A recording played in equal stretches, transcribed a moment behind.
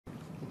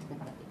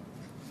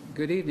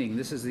Good evening.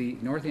 This is the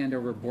North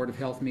Andover Board of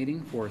Health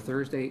meeting for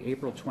Thursday,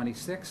 April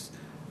 26th.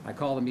 I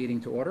call the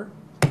meeting to order.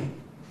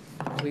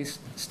 Please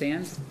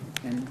stand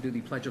and do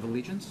the Pledge of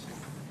Allegiance.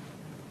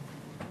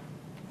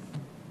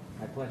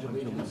 I pledge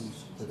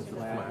allegiance to the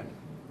flag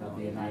of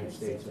the United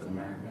States of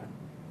America,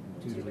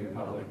 and to the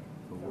republic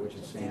for which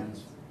it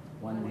stands,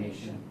 one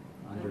nation,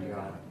 under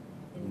God,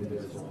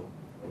 indivisible,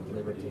 with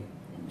liberty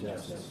and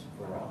justice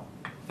for all.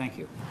 Thank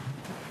you.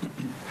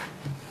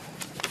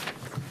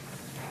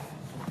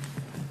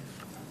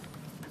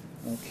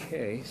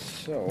 Okay,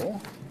 so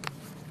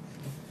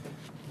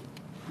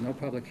no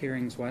public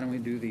hearings. Why don't we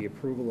do the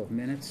approval of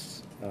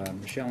minutes?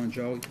 Michelle and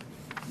Joe,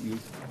 you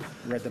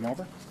read them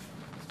over?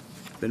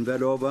 Been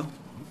read over,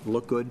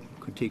 look good,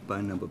 critiqued by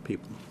a number of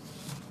people.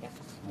 Yes.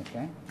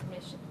 Okay.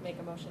 Make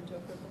a motion to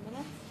approve the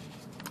minutes.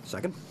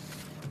 Second?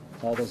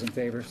 All those in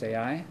favor say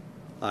aye.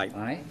 Aye.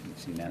 Aye.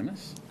 It's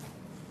unanimous.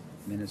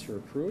 Minutes are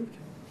approved.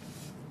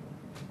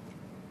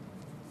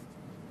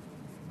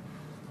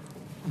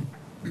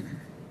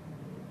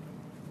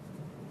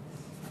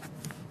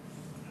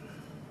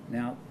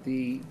 Now,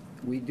 we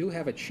do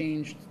have a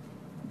change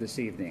this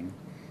evening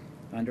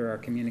under our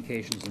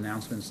communications,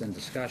 announcements, and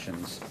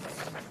discussions.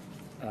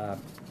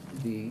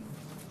 The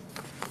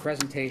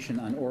presentation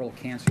on oral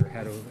cancer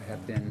had to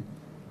have been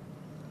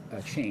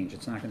changed.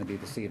 It's not going to be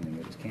this evening.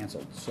 It was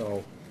canceled.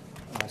 So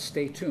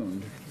stay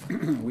tuned.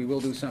 We will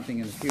do something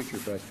in the future,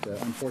 but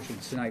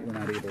unfortunately tonight we're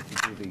not able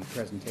to do the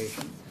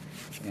presentation.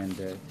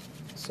 And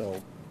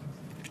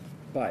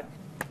but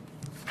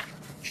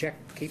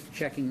keep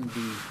checking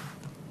the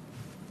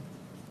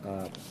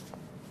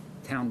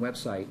town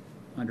website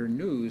under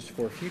news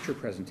for future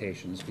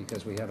presentations,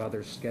 because we have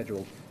others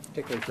scheduled,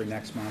 particularly for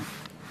next month.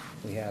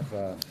 We have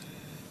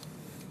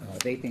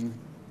vaping.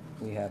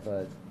 We have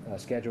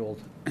scheduled.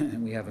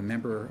 We have a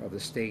member of the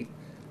state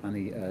on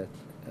the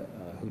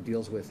who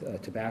deals with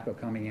tobacco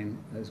coming in,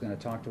 is going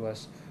to talk to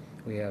us.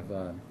 We have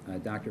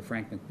Dr.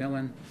 Frank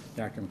McMillan.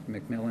 Dr.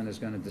 McMillan is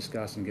going to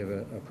discuss and give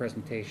a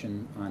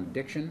presentation on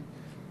addiction,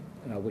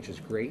 which is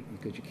great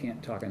because you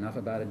can't talk enough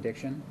about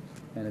addiction.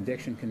 And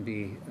addiction can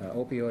be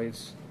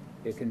opioids,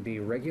 it can be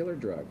regular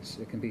drugs,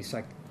 it can be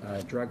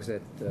drugs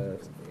that,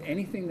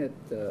 anything that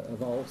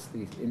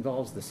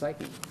involves the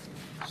psyche.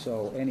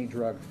 So any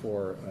drug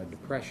for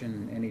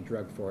depression, any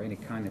drug for any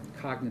kind of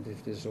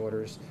cognitive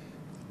disorders,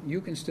 you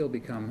can still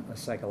become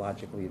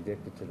psychologically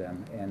addicted to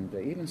them, and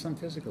even some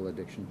physical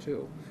addiction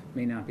too.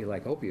 May not be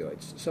like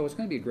opioids. So it's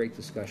going to be a great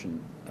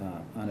discussion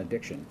on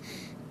addiction.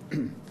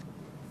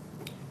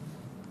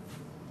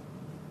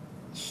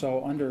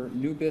 So under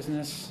new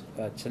business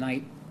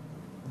tonight,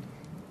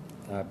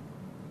 Brian,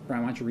 why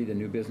don't you read the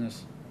new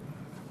business?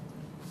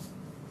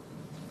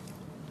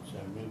 So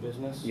new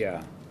business?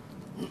 Yeah.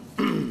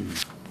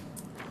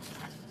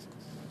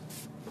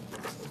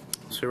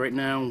 So right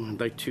now, I'd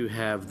like to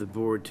have the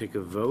board take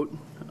a vote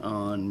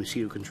on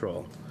mosquito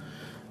control.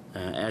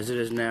 As it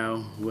is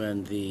now,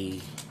 when the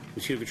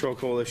Mosquito Control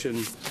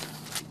Coalition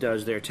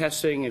does their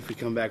testing, if we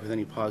come back with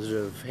any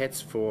positive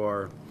hits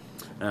for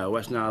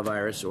West Nile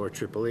virus or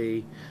Triple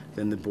E,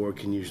 then the board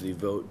can usually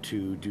vote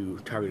to do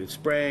targeted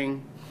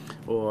spraying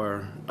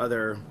or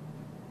other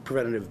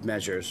preventative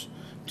measures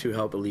to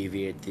help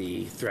alleviate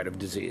the threat of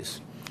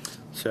disease.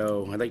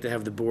 So I'd like to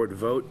have the board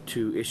vote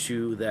to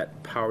issue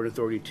that power and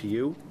authority to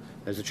you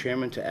as the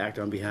chairman to act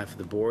on behalf of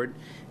the board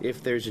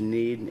if there's a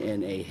need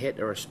in a hit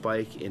or a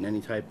spike in any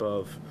type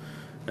of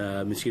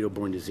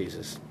mosquito-borne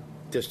diseases,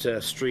 just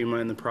to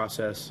streamline the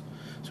process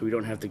so we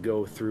don't have to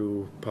go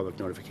through public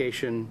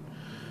notification,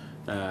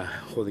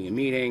 holding a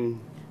meeting,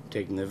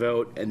 taking the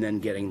vote, and then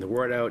getting the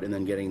word out, and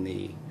then getting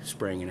the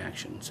spraying in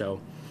action.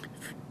 So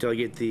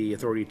delegate the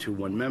authority to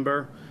one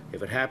member.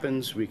 If it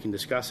happens, we can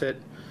discuss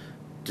it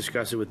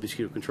with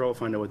mosquito control,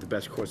 find out what the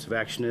best course of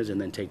action is,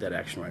 and then take that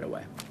action right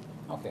away.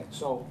 Okay,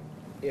 so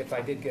if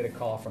I did get a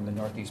call from the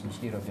Northeast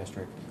Mosquito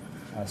District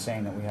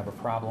saying that we have a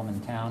problem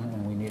in town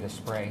and we need a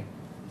spray,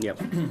 Yep.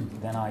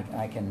 then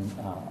I can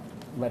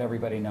let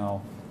everybody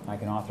know. I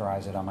can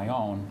authorize it on my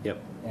own.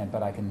 Yep.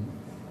 But I can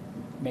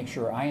make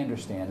sure I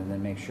understand, and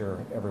then make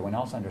sure everyone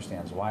else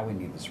understands why we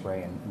need the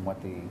spray and what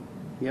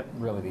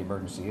really the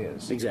emergency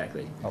is.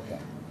 Exactly. Okay.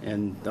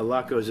 And a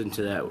lot goes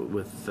into that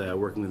with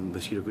working with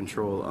mosquito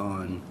control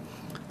on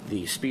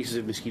the species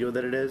of mosquito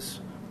that it is,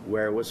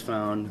 where it was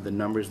found, the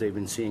numbers they've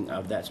been seeing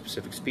of that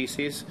specific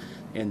species,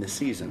 and the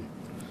season.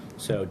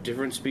 So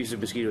different species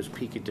of mosquitoes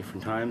peak at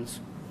different times.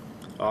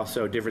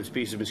 Also, different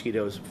species of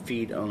mosquitoes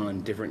feed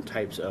on different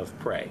types of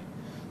prey.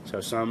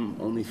 So some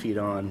only feed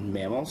on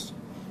mammals,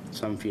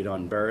 some feed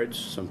on birds,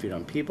 some feed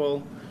on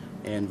people,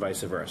 and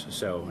vice versa.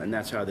 So, and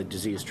that's how the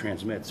disease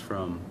transmits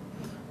from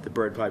the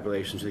bird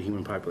population to the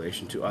human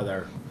population to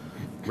other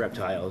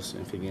reptiles,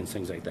 amphibians,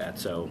 things like that.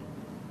 So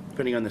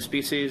depending on the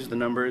species, the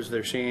numbers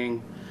they're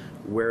seeing,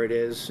 where it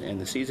is,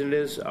 and the season it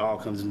is, all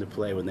comes into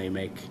play when they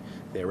make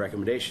their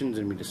recommendations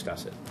and we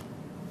discuss it.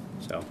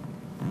 So.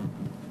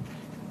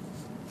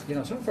 You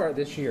know, so far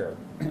this year,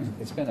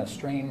 it's been a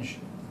strange,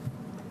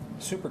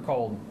 super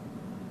cold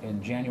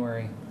in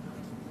January,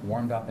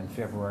 warmed up in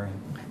February,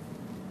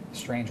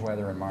 strange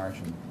weather in March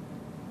and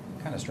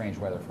kind of strange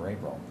weather for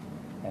April.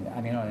 And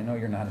I mean, I know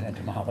you're not an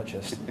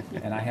entomologist,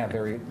 and I have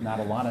not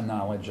a lot of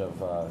knowledge of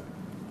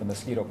the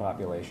mosquito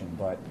population,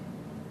 but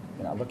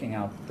you know, looking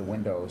out the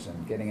windows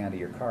and getting out of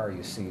your car,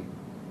 you see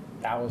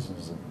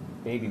thousands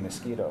of baby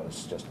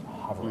mosquitoes just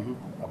hovering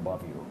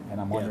above you.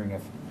 And I'm wondering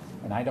if,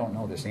 and I don't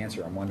know this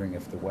answer, I'm wondering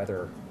if the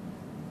weather,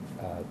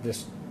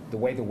 the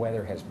way the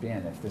weather has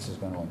been, if this is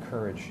going to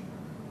encourage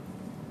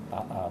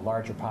a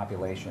larger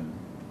population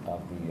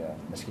of the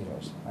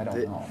mosquitoes. I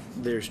don't know.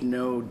 There's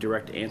no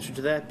direct answer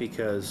to that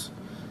because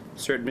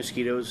certain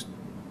mosquitoes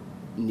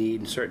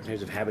need certain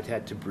types of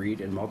habitat to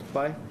breed and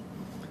multiply.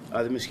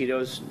 Other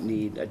mosquitoes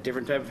need a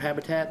different type of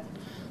habitat.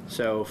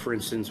 So, for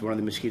instance, one of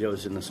the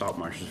mosquitoes in the salt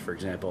marshes, for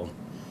example,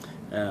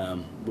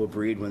 will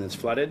breed when it's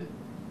flooded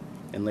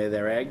and lay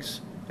their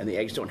eggs, and the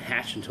eggs don't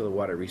hatch until the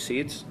water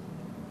recedes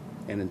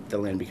and the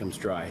land becomes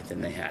dry,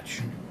 then they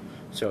hatch.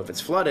 So if it's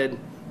flooded,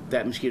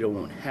 that mosquito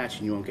won't hatch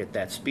and you won't get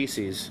that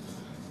species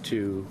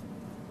to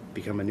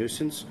become a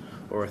nuisance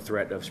or a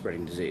threat of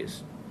spreading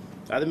disease.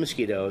 Other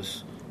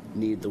mosquitoes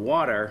need the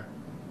water,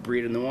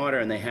 breed in the water,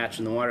 and they hatch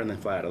in the water and then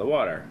fly out of the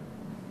water.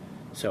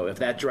 So if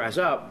that dries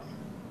up,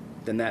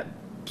 then that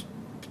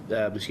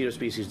mosquito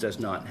species does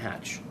not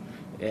hatch,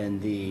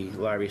 and the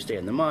larvae stay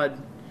in the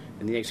mud,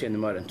 and the eggs stay in the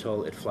mud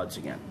until it floods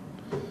again.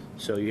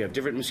 So you have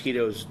different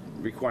mosquitoes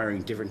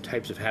requiring different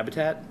types of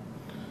habitat.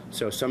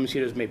 So some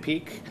mosquitoes may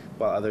peak,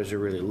 while others are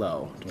really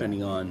low,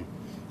 depending on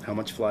how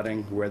much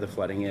flooding, where the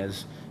flooding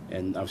is,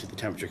 and obviously the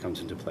temperature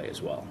comes into play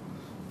as well.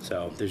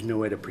 So there's no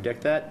way to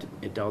predict that.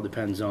 It all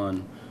depends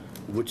on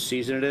which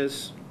season it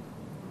is.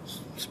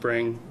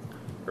 Spring,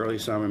 early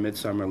summer,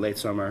 midsummer, late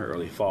summer,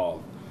 early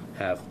fall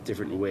have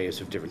different waves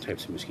of different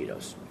types of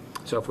mosquitoes.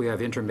 So if we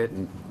have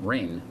intermittent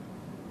rain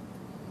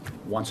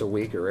once a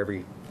week or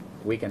every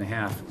week and a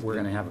half, we're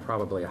going to have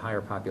probably a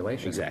higher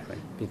population. Exactly.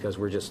 Because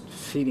we're just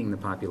feeding the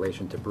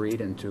population to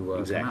breed and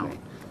to come out.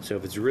 So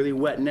if it's really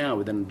wet now,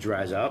 but then it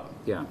dries up,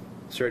 Yeah.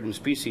 certain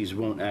species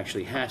won't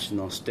actually hatch and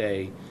they'll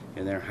stay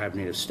in their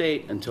hibernative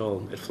state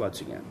until it floods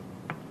again.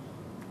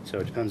 So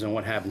it depends on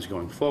what happens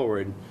going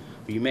forward.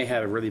 You may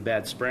have a really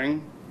bad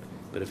spring,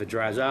 but if it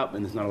dries up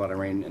and there's not a lot of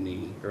rain in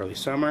the early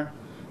summer,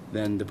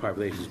 then the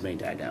populations may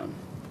die down.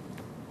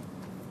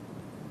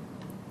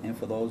 And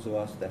for those of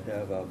us that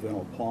have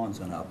vernal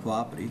ponds on our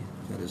property,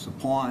 that is a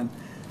pond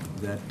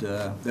that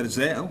is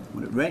there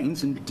when it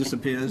rains and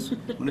disappears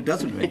when it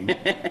doesn't rain.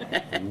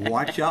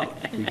 Watch out,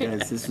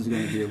 because this is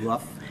going to be a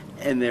rough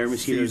And there are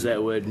mosquitoes season.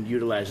 that would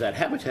utilize that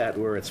habitat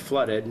where it's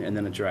flooded and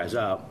then it dries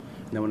up.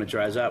 And then when it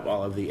dries up,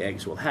 all of the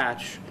eggs will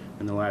hatch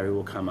and the larvae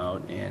will come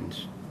out and...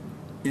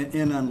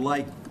 And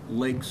unlike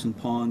lakes and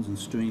ponds and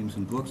streams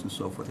and brooks and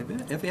so forth,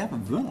 if you have a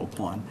vernal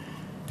pond,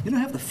 you don't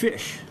have the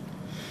fish,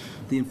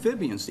 the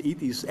amphibians to eat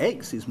these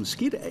eggs, these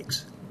mosquito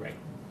eggs. Right.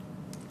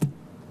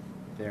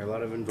 There are a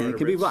lot of it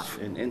can be rough. invertebrates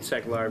and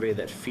insect larvae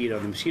that feed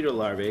on the mosquito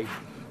larvae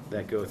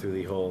that go through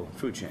the whole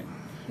food chain.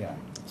 Yeah.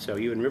 So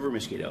even river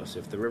mosquitoes,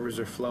 if the rivers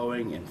are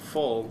flowing and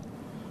full,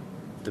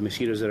 the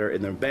mosquitoes that are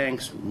in their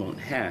banks won't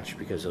hatch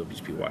because they'll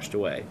just be washed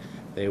away.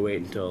 They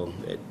wait until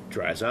it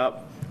dries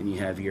up and you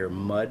have your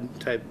mud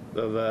type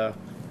of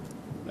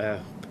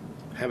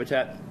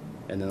habitat,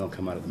 and then they'll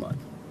come out of the mud.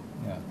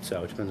 Yeah.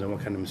 So it depends on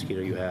what kind of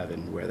mosquito you have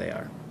and where they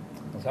are.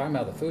 Well, talking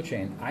about the food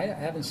chain, I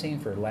haven't seen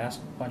for the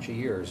last bunch of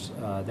years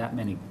that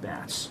many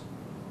bats.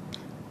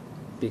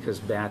 Because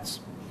bats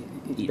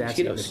eat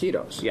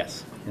mosquitoes.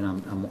 Yes.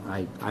 And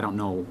I don't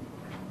know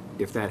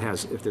if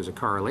there's a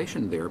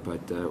correlation there,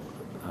 but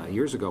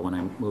years ago when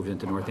I moved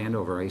into North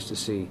Andover, I used to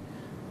see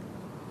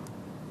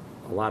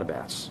a lot of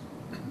bats,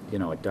 you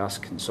know, at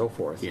dusk and so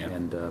forth. Yeah.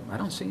 And I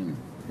don't see them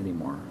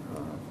anymore.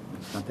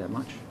 Not that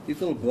much. These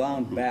little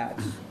brown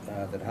bats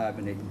that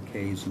hibernate in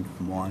caves in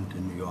Vermont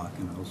and New York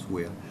and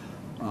elsewhere,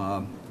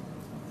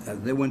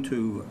 they went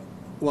to,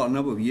 well, a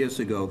number of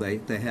years ago,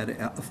 they had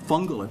a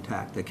fungal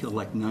attack that killed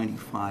like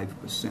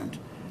 95%.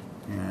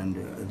 And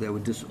they were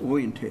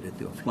disorientated.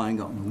 They were flying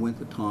out in the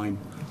wintertime.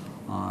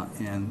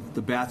 And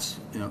the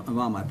bats, you know,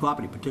 around my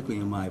property, particularly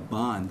in my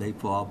barn, they,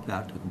 for all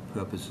practical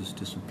purposes,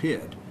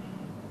 disappeared.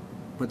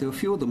 But there were a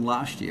few of them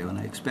last year, and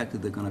I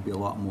expected there are going to be a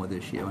lot more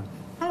this year. And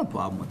I have a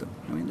problem with them.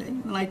 I mean,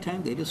 at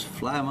nighttime, they just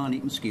fly around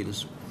eating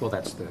mosquitoes. Well,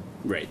 that's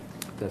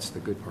the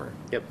good part.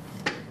 Yep.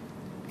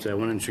 So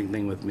one interesting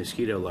thing with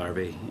mosquito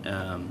larvae,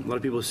 a lot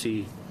of people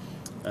see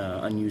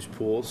unused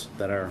pools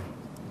that are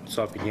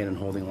self-contained and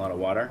holding a lot of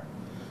water.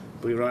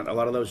 Believe it or not, a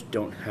lot of those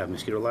don't have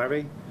mosquito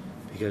larvae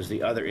because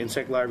the other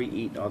insect larvae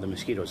eat all the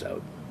mosquitoes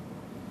out.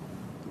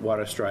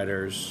 Water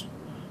striders,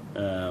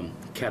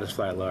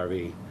 caddisfly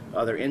larvae,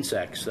 other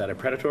insects that are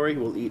predatory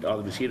will eat all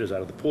the mosquitoes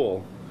out of the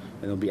pool,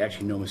 and there'll be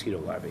actually no mosquito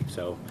larvae.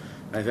 So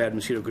I've had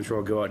mosquito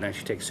control go out and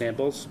actually take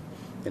samples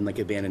in like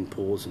abandoned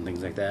pools and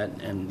things like that,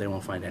 and they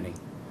won't find any.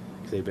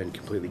 They've been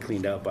completely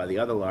cleaned out by the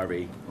other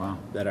larvae Wow.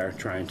 that are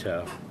trying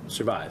to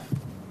survive.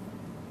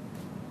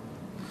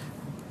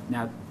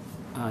 Now,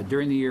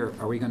 During the year,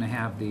 are we going to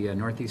have the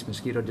Northeast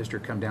Mosquito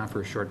District come down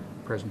for a short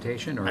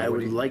presentation? Or I what would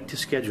do you- like to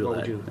schedule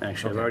what that, would you-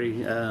 actually. I've okay.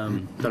 already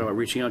thought about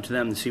reaching out to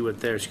them to see what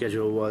their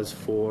schedule was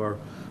for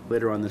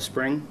later on this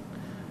spring.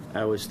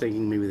 I was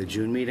thinking maybe the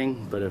June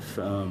meeting, but if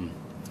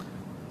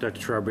Dr.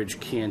 Trowbridge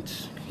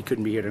he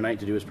couldn't be here tonight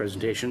to do his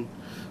presentation,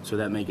 so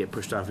that may get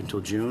pushed off until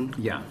June.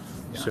 Yeah.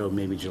 So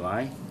maybe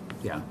July,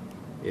 Yeah.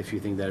 if you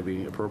think that'd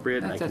be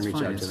appropriate. I can That's reach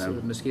fine. out to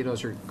them.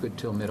 Mosquitoes are good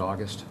till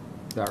mid-August,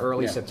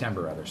 early Yeah.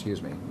 September, rather,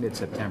 excuse me,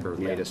 mid-September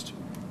Yeah. latest.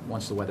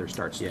 Once the weather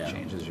starts to Yeah.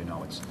 change, as you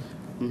know,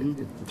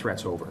 Mhm. the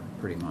threat's over,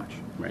 pretty much.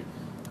 Right.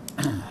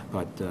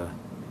 But,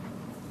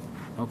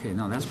 okay,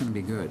 no, that's going to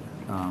be good.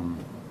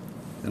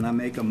 Then I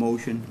make a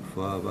motion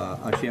for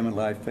our Chairman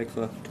Larry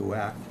Fixler to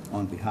act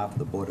on behalf of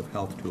the Board of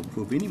Health to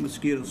approve any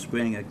mosquito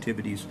spraying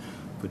activities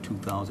for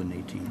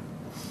 2018.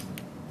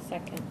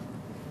 Second.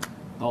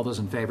 All those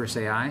in favor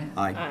say aye.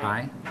 Aye.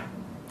 Aye.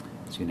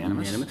 It's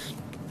unanimous. Unanimous.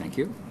 Thank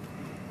you.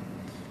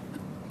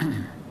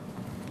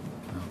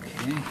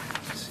 Okay,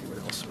 let's see what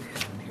else we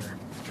have in here.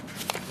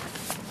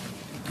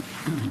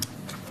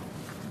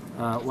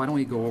 Why don't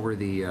we go over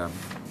the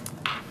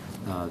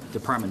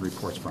department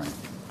reports, Brian?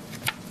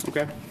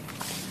 Okay.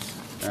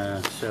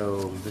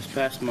 So this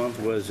past month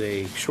was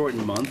a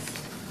shortened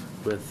month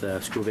with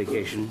school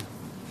vacation.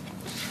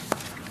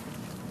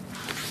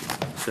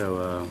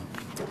 So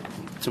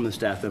some of the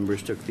staff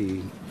members took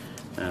the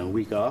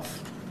week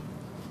off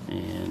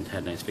and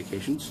had nice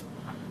vacations,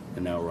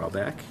 and now we're all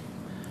back.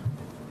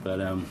 But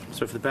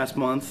so for the past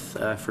month,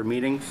 for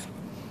meetings,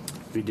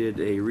 we did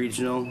a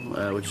regional,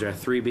 which is our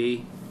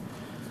 3B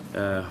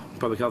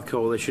Public Health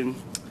Coalition,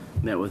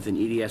 met with an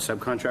EDS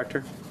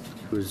subcontractor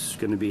who's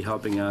going to be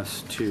helping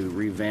us to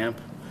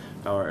revamp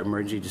our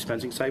emergency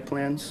dispensing site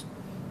plans.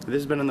 This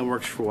has been in the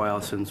works for a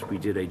while since we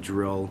did a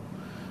drill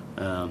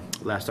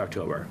last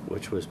October,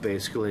 which was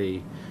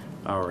basically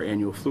our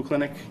annual flu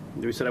clinic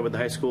that we set up with the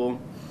high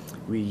school.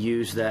 We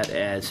used that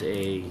as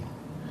a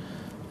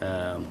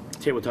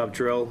tabletop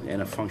drill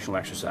and a functional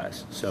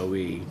exercise. So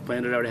we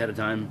planned it out ahead of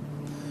time,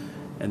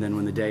 and then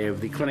when the day of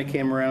the clinic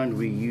came around,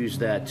 we used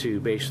that to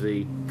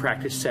basically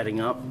practice setting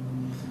up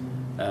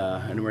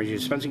an emergency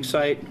dispensing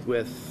site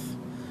with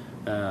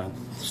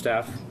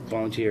staff,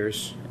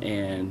 volunteers,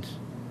 and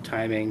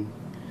timing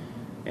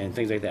and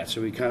things like that.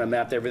 So we kind of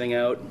mapped everything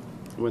out,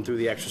 went through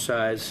the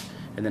exercise,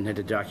 and then had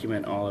to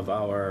document all of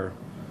our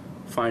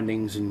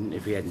findings and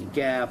if we had any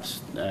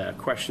gaps,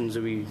 questions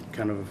that we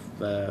kind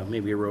of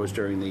maybe arose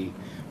during the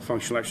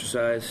functional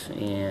exercise,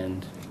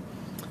 and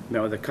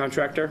met with a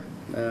contractor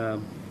a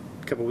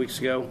couple weeks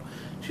ago.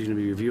 She's going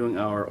to be reviewing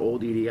our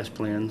old EDS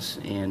plans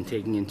and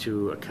taking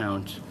into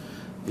account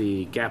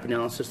the gap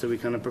analysis that we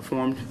kind of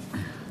performed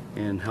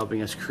and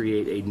helping us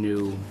create a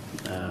new,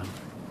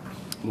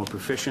 more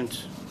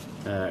proficient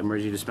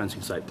emergency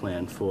dispensing site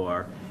plan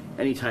for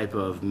any type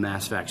of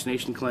mass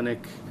vaccination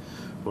clinic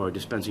or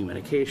dispensing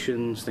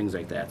medications, things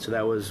like that. So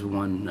that was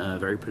one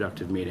very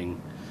productive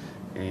meeting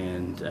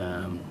and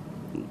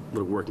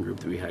little working group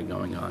that we had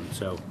going on.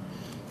 So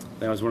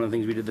that was one of the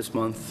things we did this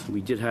month. We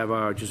did have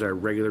our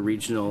regular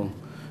regional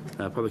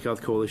Public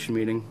Health Coalition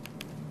meeting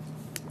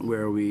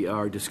where we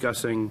are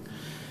discussing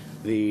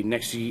the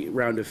next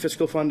round of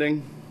fiscal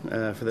funding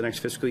for the next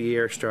fiscal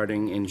year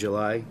starting in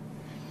July.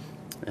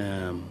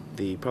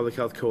 The Public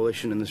Health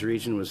Coalition in this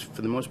region was,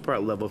 for the most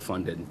part, level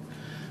funded.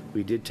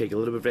 We did take a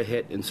little bit of a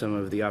hit in some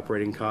of the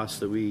operating costs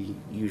that we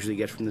usually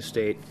get from the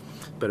state,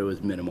 but it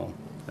was minimal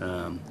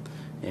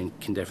and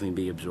can definitely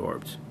be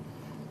absorbed.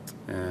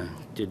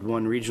 Did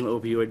one regional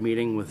opioid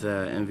meeting with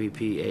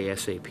MVP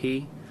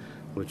ASAP,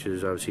 which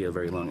is obviously a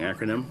very long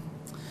acronym.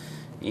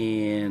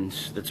 And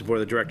that's the board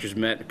of the directors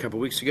met a couple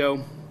weeks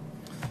ago,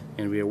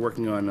 and we are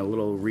working on a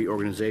little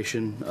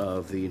reorganization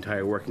of the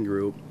entire working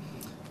group.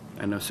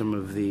 I know some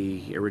of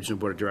the original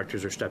board of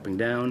directors are stepping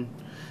down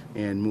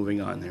and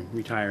moving on. They're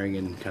retiring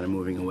and kind of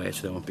moving away,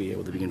 so they won't be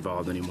able to be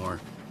involved anymore.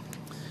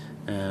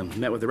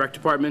 Met with the rec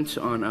department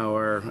on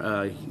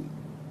our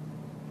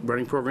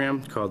running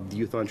program called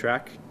Youth on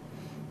Track.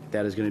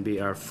 That is going to be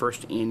our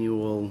first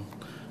annual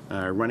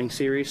running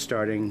series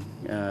starting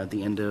at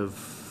the end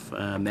of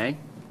May.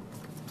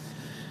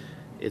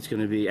 It's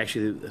going to be,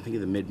 actually, I think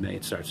the mid-May.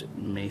 It starts at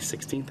May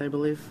 16th, I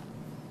believe.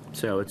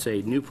 So it's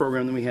a new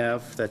program that we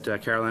have that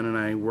Caroline and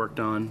I worked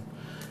on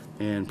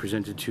and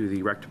presented to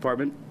the rec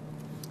department.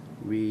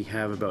 We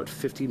have about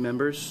 50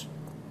 members,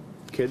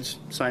 kids,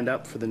 signed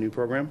up for the new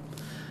program.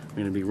 We're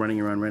going to be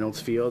running around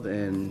Reynolds Field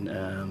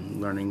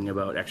and learning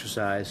about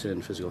exercise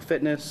and physical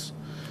fitness.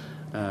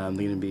 They're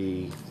going to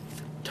be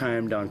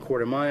timed on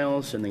quarter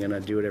miles, and they're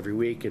going to do it every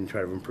week and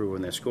try to improve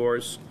on their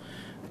scores.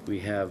 We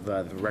have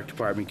the rec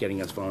department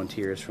getting us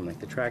volunteers from like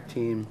the track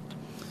team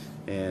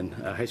and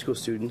high school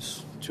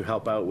students to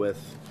help out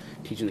with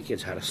teaching the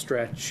kids how to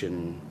stretch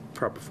and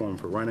proper form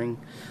for running.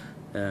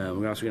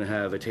 We're also going to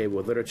have a table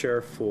with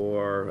literature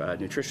for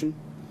nutrition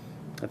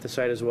at the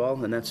site as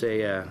well, and that's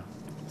a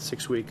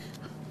 6-week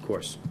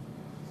course.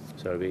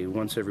 So it'll be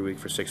once every week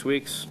for 6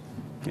 weeks,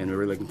 and we're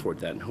really looking forward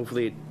to that. And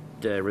hopefully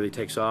it really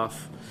takes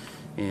off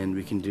And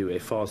we can do a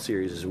fall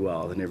series as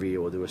well. Then every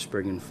year we'll do a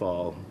spring and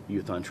fall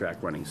Youth on Track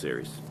running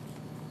series.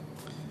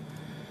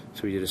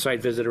 So we did a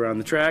site visit around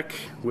the track,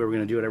 where we're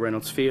going to do it at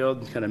Reynolds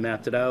Field, kind of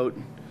mapped it out,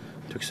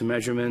 took some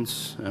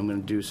measurements. I'm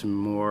going to do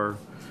some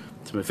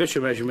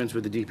official measurements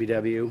with the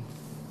DPW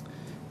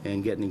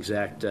and get an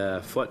exact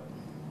foot,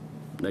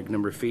 like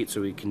number of feet,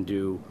 so we can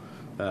do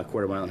a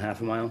quarter mile and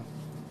half a mile.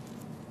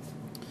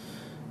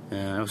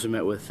 I also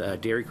met with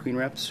Dairy Queen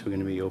reps. We're going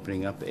to be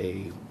opening up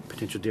a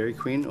potential Dairy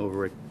Queen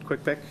over at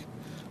Quick Pick.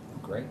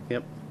 Great.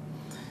 Yep.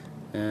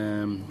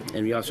 And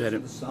we also had a...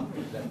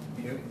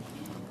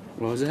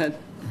 What was that?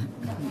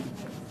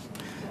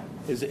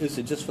 Is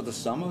it just for the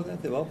summer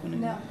that they're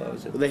opening? No. Or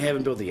is it? They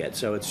haven't built it yet,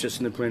 so it's just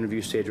in the plan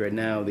review stage right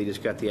now. They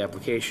just got the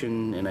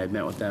application, and I've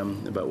met with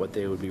them about what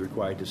they would be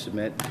required to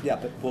submit. Yeah,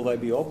 but will they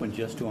be open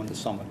just during the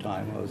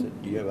summertime, or is it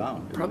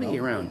year-round? Do you Probably know?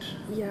 year-round.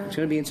 Yeah. It's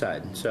going to be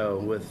inside. So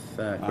with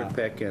Quick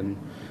Pick and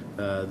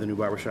the new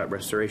barbershop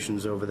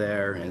restorations over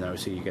there, and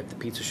obviously you get the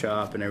pizza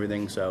shop and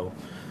everything, so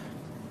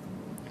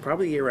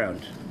probably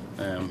year-round.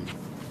 But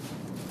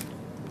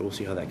we'll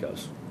see how that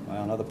goes.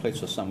 Well, another place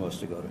for summers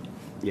to go to.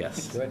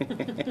 Yes. Good.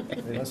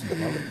 Hey, listen,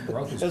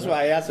 growth is That's good.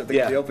 why I asked if they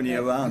Yeah. could be open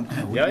year-round.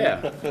 Yeah,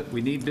 yeah.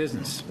 We need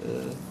business.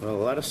 Well,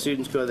 a lot of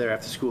students go there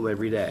after school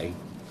every day.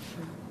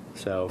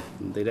 So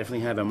they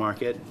definitely have a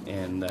market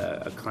and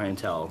a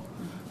clientele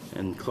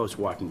and close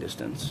walking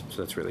distance.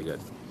 So that's really good.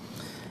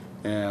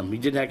 We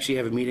did actually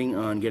have a meeting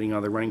on getting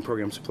all the running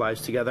program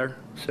supplies together.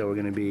 So we're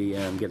going to be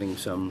getting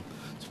some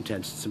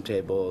tents, some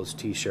tables,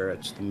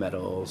 T-shirts, the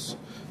medals,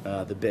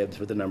 the bibs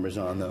with the numbers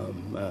on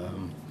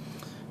them,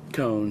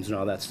 cones and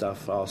all that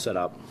stuff all set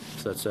up.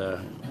 So that's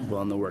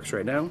well in the works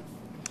right now.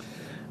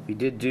 We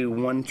did do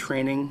one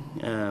training.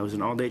 It was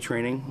an all-day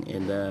training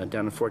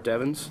down in Fort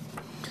Devens.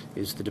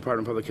 It's the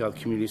Department of Public Health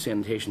Community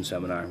Sanitation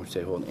Seminar, which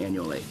they hold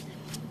annually.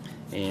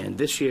 And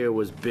this year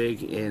was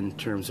big in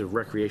terms of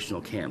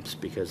recreational camps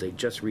because they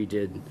just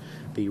redid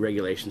the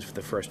regulations for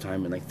the first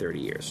time in like 30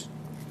 years.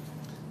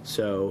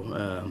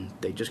 So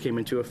they just came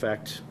into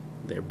effect.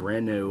 They're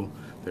brand new.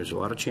 There's a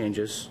lot of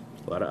changes,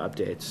 a lot of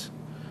updates.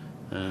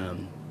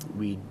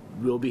 We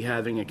will be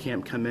having a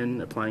camp come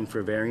in applying for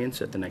a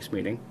variance at the next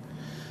meeting.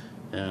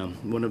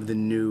 One of the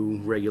new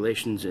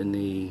regulations in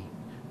the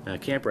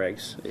camp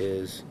regs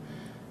is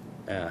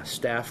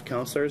staff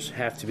counselors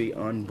have to be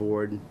on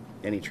board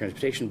any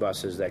transportation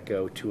buses that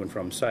go to and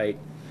from site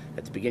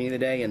at the beginning of the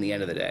day and the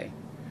end of the day,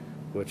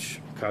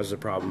 which causes a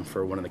problem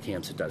for one of the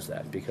camps that does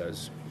that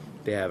because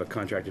they have a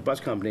contracted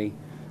bus company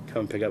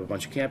come pick up a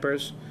bunch of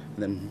campers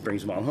and then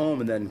brings them all home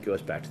and then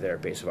goes back to their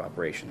base of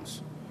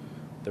operations.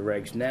 The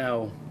regs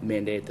now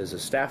mandate there's a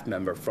staff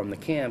member from the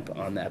camp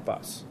on that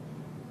bus.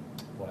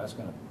 Well, that's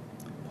going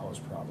to pose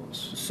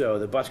problems. So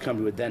the bus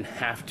company would then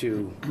have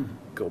to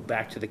go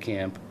back to the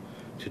camp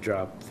to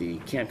drop the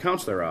camp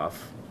counselor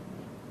off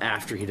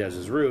after he does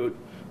his route,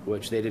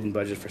 which they didn't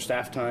budget for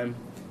staff time,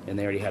 and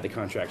they already had the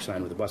contract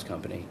signed with the bus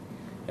company.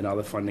 And all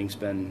the funding's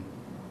been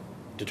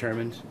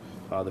determined,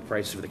 all the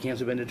prices for the camps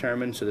have been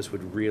determined, so this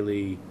would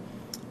really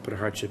put a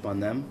hardship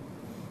on them.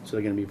 So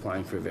they're going to be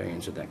applying for a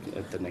variance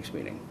at the next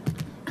meeting.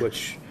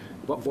 Which,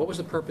 What was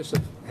the purpose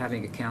of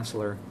having a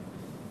counselor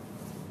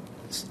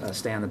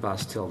stay on the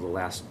bus till the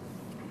last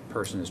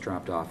person is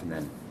dropped off, and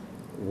then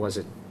was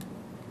it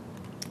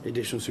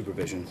additional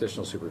supervision.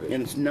 additional supervision?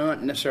 And it's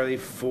not necessarily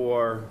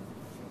for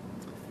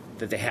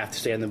that they have to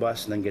stay on the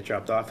bus and then get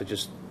dropped off. It's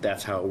just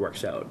that's how it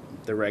works out.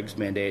 The regs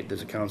mandate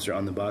there's a counselor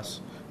on the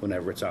bus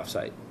whenever it's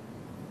off-site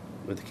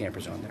with the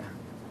campers on there.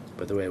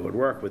 But the way it would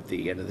work with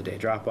the end of the day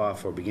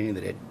drop-off or beginning of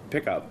the day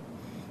pickup,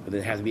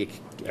 there has to be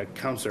a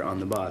counselor on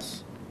the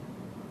bus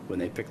when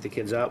they pick the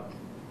kids up,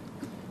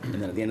 and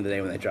then at the end of the day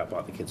when they drop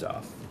all the kids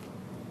off.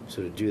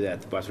 So to do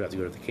that, the bus would have to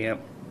go to the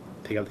camp,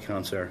 pick up the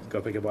counselor,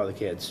 go pick up all the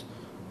kids,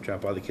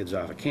 drop all the kids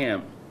off at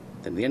camp,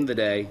 then at the end of the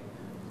day,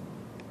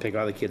 pick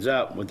all the kids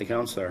up with the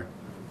counselor,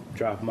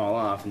 drop them all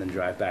off, and then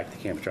drive back to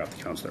the camp to drop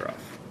the counselor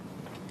off.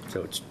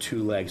 So it's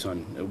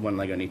one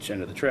leg on each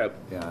end of the trip,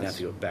 Yeah, and have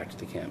to go back to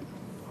the camp.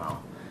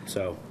 Wow.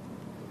 So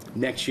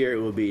next year it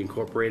will be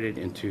incorporated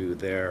into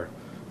their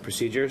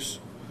procedures,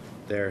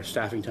 their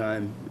staffing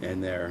time,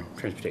 and their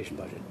transportation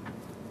budget.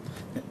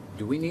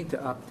 Do we need to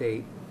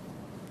update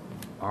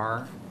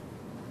our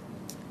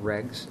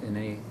regs in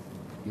any,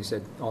 you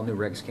said all new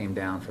regs came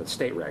down for the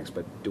state regs,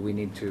 but do we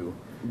need to?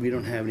 We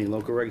don't have any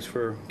local regs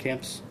for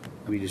camps.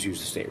 We just use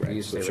the state We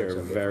use regs, state which regs,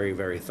 are okay. very,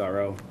 very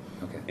thorough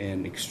Okay.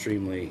 and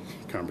extremely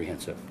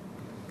comprehensive.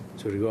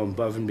 So to go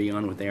above and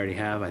beyond what they already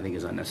have, I think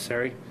is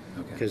unnecessary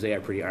Okay. because they are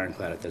pretty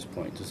ironclad at this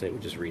point to say we're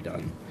just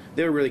redone.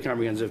 They were really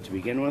comprehensive to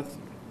begin with,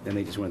 then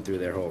they just went through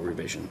their whole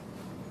revision.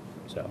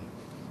 So.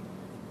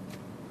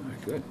 All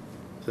right, good.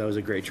 So that was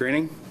a great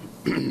training.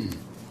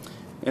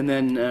 And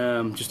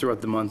then just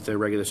throughout the month, the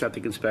regular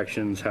septic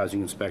inspections,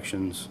 housing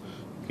inspections,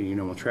 your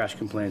normal trash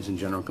complaints and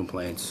general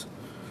complaints.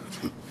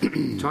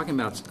 Talking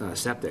about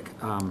septic,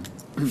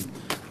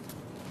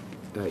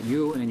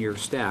 you and your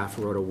staff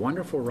wrote a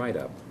wonderful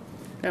write-up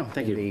Oh,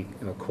 thank in you.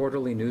 the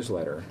quarterly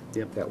newsletter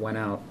Yep. that went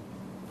out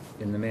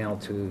in the mail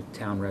to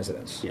town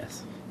residents.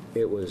 Yes.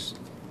 It was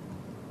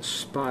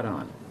spot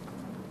on,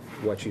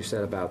 what you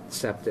said about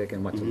septic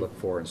and what to look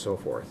for and so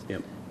forth.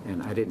 Yep.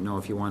 And I didn't know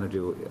if you wanted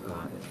to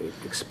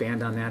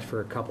expand on that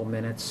for a couple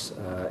minutes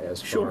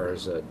as Sure. far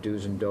as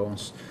do's and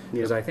don'ts.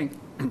 Because I think,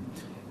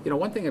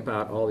 one thing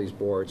about all these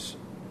boards,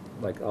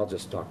 like I'll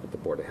just talk with the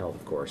Board of Health,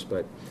 of course,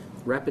 but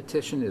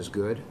repetition is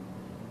good.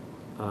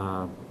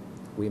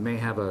 We may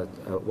have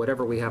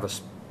whatever we have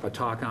a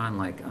talk on,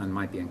 like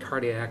might be in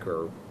cardiac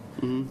or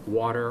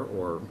water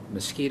or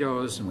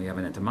mosquitoes, and we have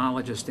an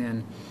entomologist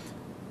in.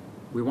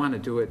 We want to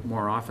do it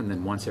more often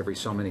than once every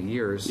so many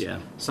years. Yeah.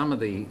 Some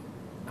of the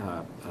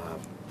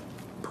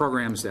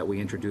programs that we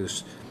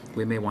introduce,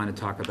 we may want to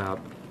talk about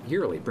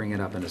yearly, bring it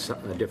up in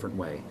a different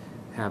way.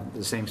 Have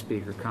the same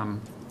speaker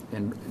come,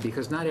 and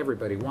because not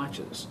everybody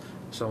watches.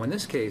 So in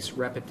this case,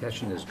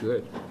 repetition is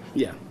good.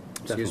 Yeah,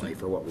 Excuse definitely. me,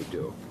 for what we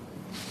do.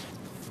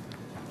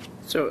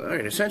 So, all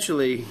right,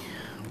 essentially,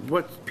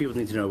 what people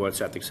need to know about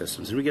septic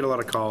systems, and we get a lot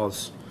of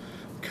calls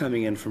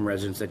coming in from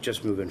residents that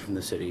just move in from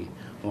the city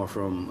or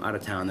from out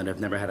of town that have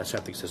never had a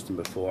septic system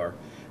before.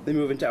 They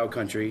move into our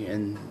country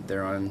and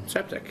they're on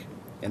septic,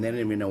 and they don't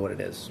even know what it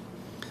is.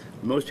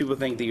 Most people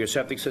think that your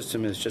septic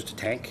system is just a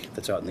tank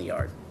that's out in the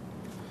yard.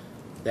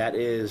 That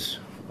is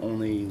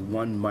only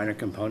one minor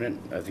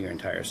component of your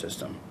entire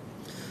system.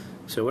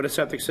 So what a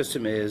septic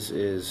system is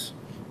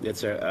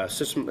it's a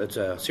system. It's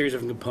a series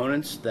of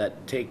components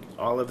that take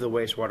all of the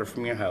wastewater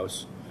from your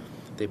house.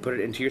 They put it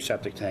into your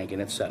septic tank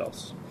and it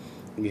settles.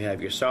 And you have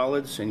your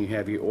solids and you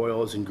have your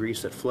oils and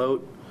grease that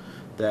float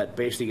that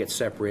basically get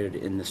separated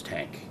in this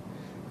tank.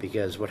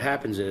 Because what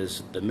happens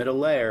is the middle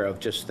layer of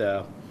just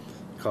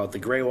call it the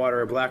gray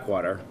water or black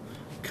water,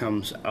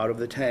 comes out of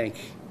the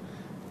tank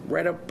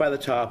right up by the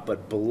top,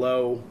 but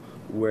below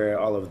where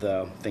all of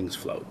the things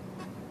float.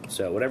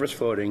 So whatever's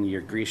floating,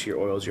 your grease, your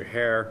oils, your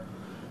hair,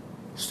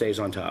 stays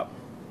on top.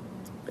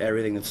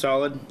 Everything that's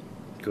solid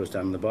goes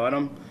down to the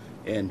bottom,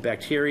 and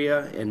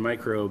bacteria and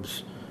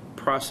microbes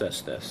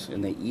process this,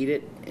 and they eat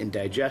it and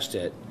digest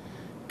it,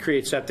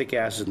 create septic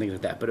acids and things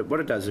like that. But what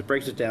it does, it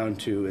breaks it down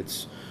to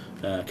its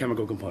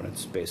chemical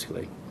components,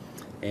 basically.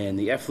 And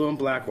the effluent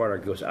black water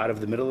goes out of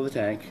the middle of the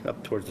tank,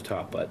 up towards the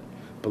top, but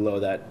below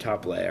that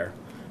top layer,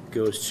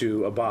 goes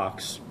to a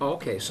box. Oh,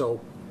 okay, so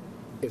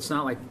it's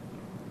not like,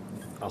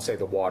 I'll say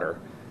the water.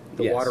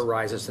 The Yes. water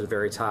rises to the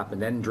very top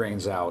and then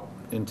drains out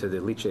into the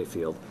leachate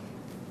field.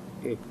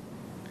 It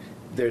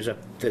There's a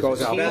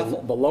goes out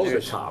T- below the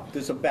there's- top.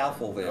 There's a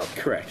baffle there.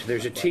 Correct.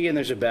 There's a T and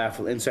there's a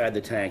baffle inside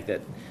the tank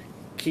that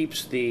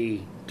keeps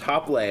the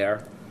top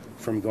layer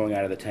from going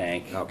out of the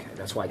tank. Okay,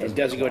 that's why It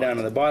doesn't go down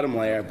to the bottom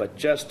layer, but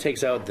just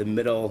takes out the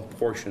middle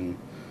portion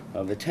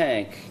of the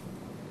tank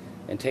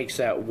and takes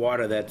that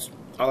water that's,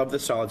 all of the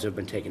solids have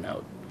been taken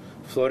out,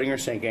 floating or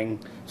sinking,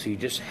 so you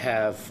just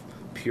have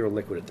pure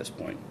liquid at this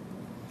point.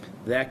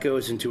 That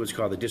goes into what's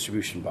called the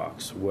distribution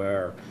box,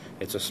 where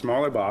it's a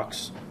smaller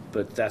box,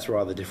 but that's where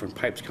all the different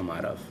pipes come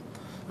out of.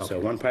 So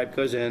Okay. one pipe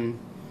goes in,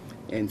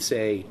 and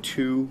say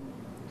 2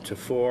 to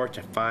 4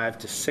 to 5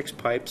 to 6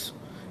 pipes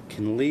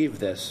can leave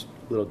this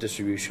little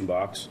distribution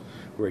box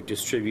where it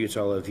distributes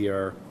all of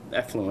your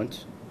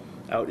effluent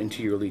out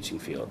into your leaching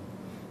field.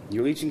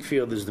 Your leaching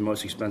field is the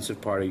most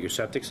expensive part of your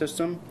septic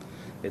system.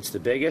 It's the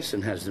biggest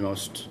and has the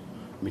most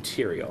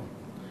material.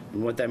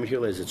 And what that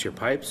material is, it's your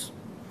pipes,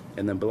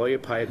 and then below your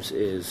pipes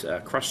is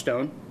crushed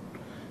stone,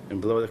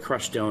 and below the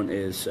crushed stone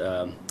is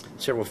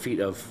several feet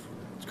of,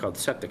 it's called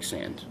septic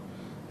sand.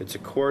 It's a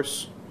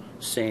coarse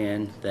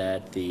sand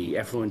that the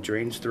effluent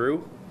drains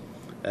through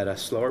at a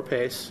slower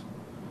pace,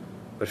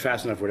 but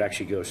fast enough where it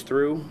actually goes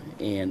through,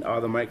 and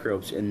all the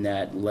microbes in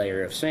that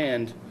layer of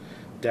sand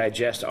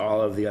digest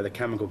all of the other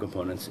chemical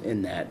components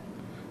in that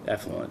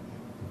effluent.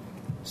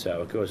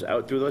 So it goes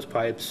out through those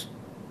pipes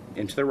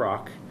into the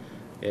rock.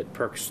 It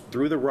perks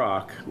through the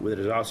rock, but it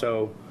is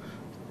also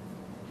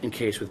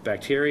encased with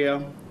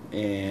bacteria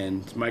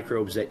and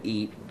microbes that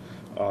eat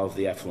all of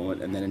the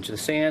effluent, and then into the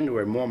sand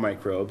where more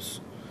microbes,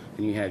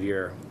 and you have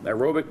your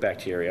aerobic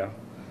bacteria,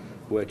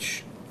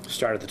 which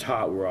start at the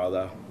top where all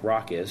the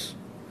rock is,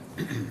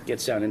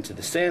 gets down into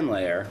the sand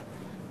layer,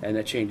 and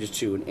that changes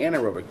to an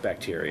anaerobic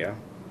bacteria.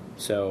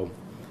 So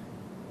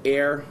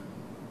air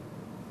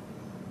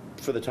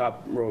for the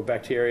top row of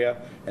bacteria,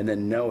 and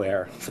then no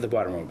air for the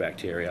bottom row of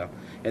bacteria,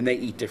 and they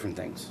eat different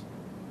things.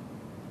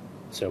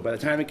 So by the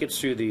time it gets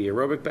through the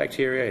aerobic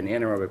bacteria and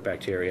anaerobic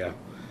bacteria,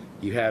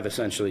 you have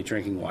essentially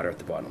drinking water at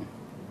the bottom,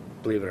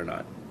 believe it or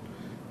not.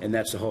 And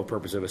that's the whole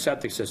purpose of a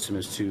septic system,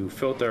 is to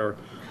filter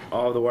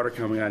all the water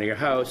coming out of your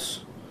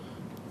house,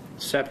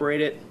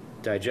 separate it,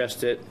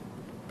 digest it,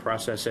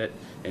 process it,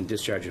 and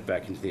discharge it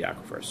back into the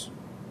aquifers.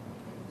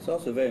 It's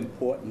also very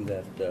important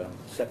that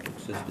septic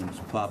systems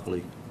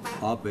properly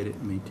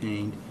operated,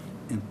 maintained,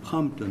 and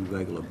pumped on a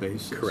regular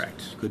basis.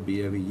 Correct. Could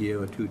be every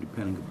year or two,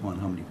 depending upon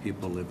how many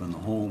people live in the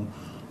home.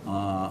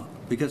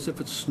 Because if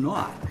it's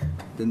not,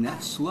 then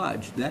that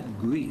sludge, that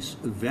grease,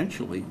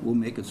 eventually will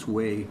make its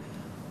way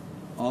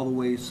all the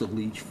way to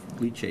the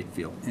leachate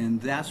field.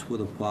 And that's where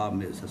the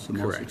problem is. It's the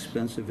most Correct.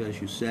 expensive,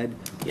 as you said.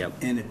 Yep.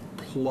 And it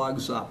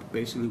plugs up.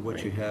 Basically,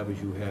 what you have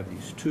is you have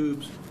these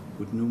tubes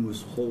with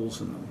numerous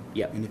holes in them.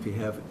 Yep. And if you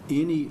have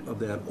any of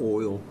that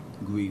oil,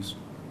 grease,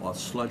 or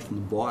sludge from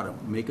the bottom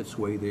make its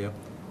way there,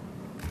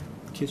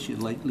 kiss your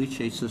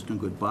leachate system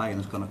goodbye, and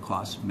it's going to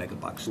cost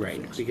megabucks to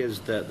Right, fix. because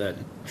the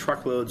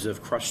truckloads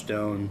of crushed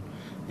stone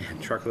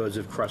and truckloads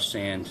of crushed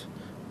sand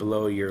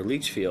below your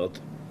leach field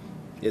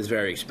is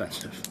very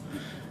expensive.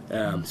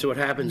 So what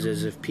happens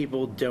is if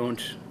people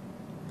don't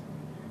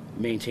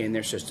maintain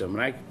their system,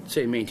 and I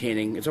say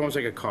maintaining, it's almost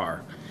like a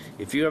car.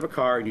 If you have a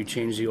car and you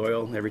change the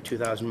oil every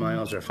 2,000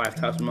 miles or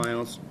 5,000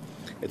 miles,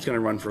 it's going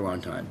to run for a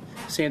long time.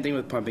 Same thing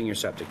with pumping your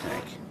septic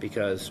tank,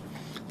 because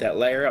that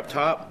layer up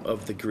top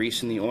of the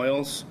grease and the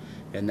oils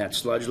and that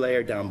sludge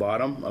layer down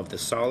bottom of the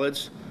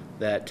solids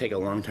that take a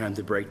long time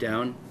to break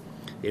down,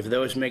 if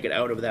those make it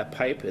out of that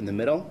pipe in the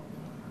middle,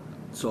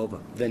 It's over.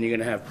 then you're going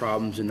to have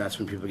problems, and that's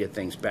when people get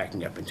things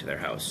backing up into their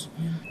house.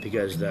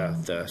 Because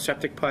the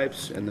septic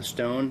pipes and the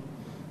stone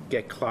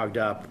get clogged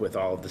up with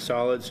all of the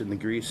solids and the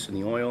grease and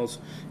the oils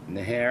and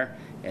the hair,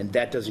 and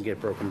that doesn't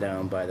get broken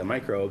down by the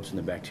microbes and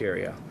the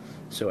bacteria.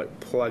 So it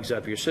plugs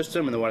up your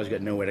system, and the water's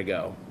got nowhere to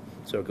go.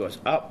 So it goes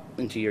up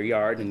into your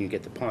yard, and you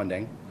get the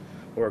ponding,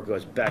 or it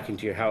goes back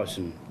into your house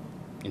and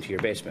into your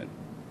basement,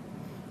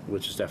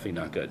 which is definitely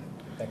not good.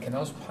 Can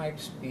those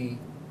pipes be,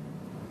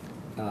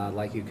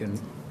 like you can,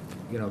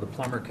 you know, the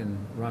plumber can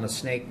run a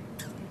snake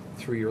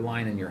through your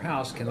line in your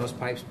house, can those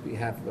pipes be,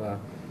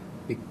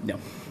 No.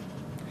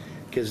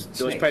 Because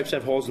those Snakes. pipes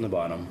have holes in the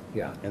bottom.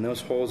 Yeah. And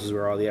those holes is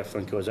where all the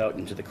effluent goes out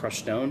into the crushed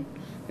stone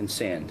and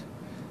sand.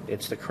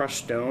 It's the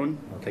crushed stone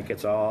that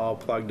gets all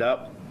plugged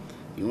up.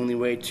 The only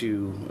way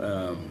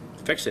to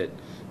fix it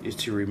is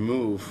to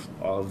remove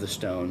all of the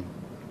stone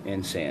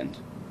and sand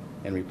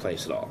and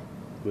replace it all,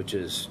 which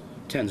is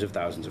tens of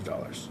thousands of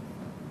dollars.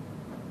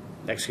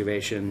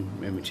 Excavation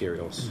and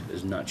materials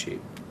is not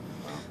cheap.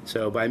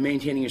 So by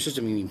maintaining your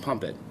system, you mean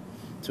pump it.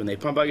 So when they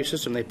pump out your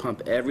system, they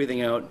pump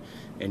everything out,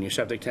 and your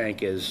septic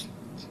tank is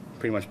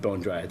pretty much bone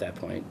dry at that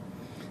point.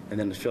 And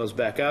then it fills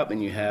back up,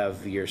 and you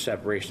have your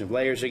separation of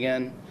layers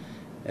again,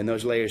 and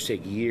those layers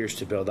take years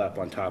to build up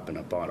on top and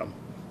up bottom.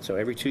 So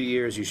every 2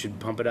 years, you should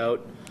pump it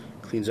out,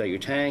 cleans out your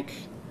tank,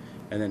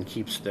 and then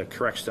keeps the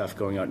correct stuff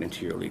going out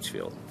into your leach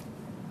field.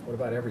 what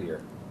about every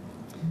year?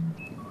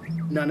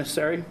 Not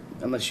necessary,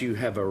 unless you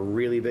have a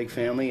really big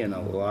family and a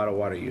lot of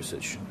water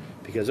usage,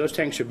 because those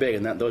tanks are big,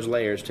 and those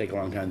layers take a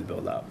long time to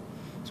build up.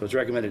 So it's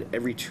recommended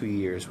every 2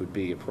 years would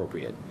be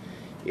appropriate.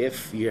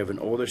 If you have an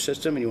older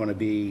system and you want to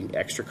be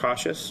extra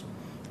cautious,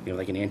 you have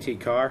like an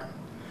antique car,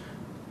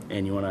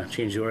 and you want to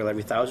change the oil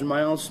every 1,000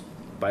 miles,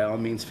 by all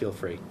means feel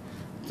free.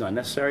 It's not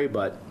necessary,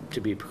 but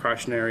to be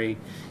precautionary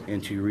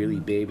and to really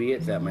baby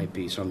it, that might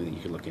be something that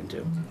you could look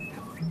into.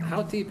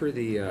 How deep are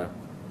the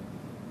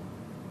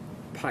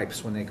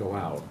pipes when they go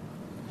out?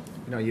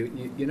 You know,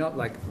 you know,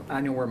 like,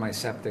 I know where my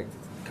septic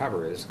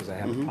cover is because I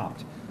have it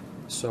pumped.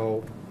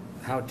 So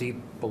how deep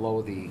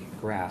below the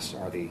grass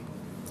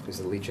is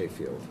the leachate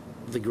field?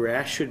 The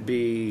grass should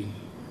be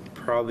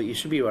you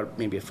should be about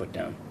maybe a foot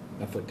down.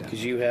 A foot down.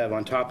 Because you have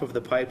on top of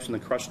the pipes and the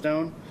crushed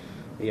stone,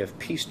 you have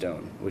pea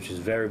stone, which is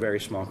very, very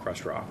small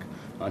crushed rock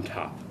on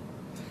top.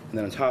 And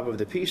then on top of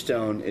the pea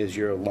stone is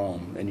your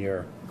loam and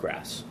your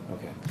grass.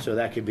 Okay. So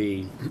that could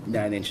be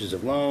 9 inches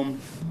of loam,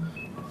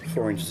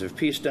 4 inches of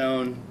pea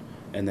stone,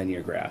 and then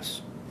your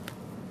grass.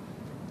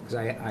 Because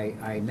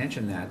I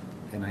mentioned that,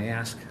 and I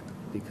ask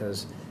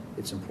because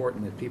it's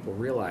important that people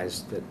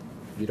realize that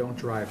you don't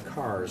drive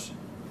cars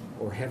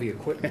or heavy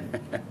equipment.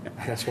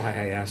 That's why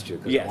I asked you,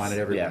 because Yes, I wanted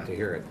everyone yeah. to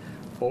hear it,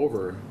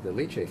 over the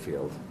leachate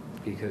field,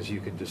 because you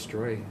could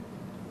destroy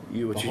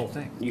the whole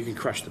thing. You can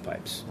crush the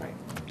pipes. Right.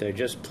 They're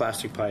just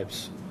plastic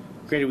pipes.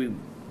 Granted, we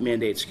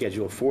mandate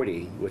Schedule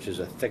 40, which is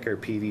a thicker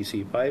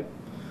PVC pipe,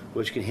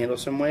 which can handle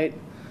some weight,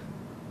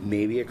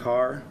 maybe a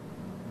car,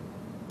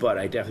 but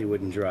I definitely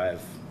wouldn't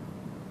drive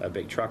a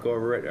big truck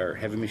over it or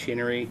heavy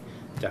machinery,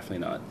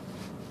 definitely not.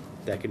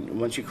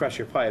 Once you crush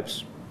your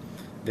pipes,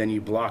 then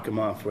you block them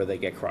off where they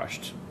get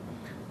crushed.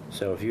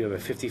 So if you have a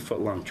 50-foot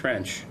long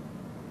trench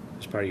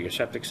as part of your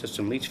septic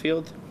system leach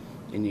field,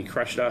 and you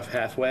crush it off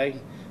halfway,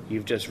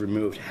 you've just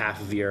removed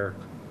half of your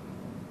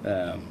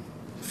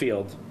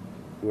field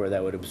where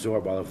that would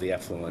absorb all of the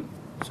effluent.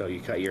 So you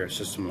cut your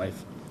system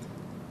life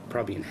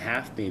probably in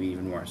half, maybe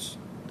even worse.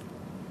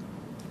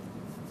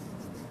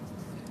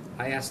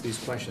 I ask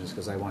these questions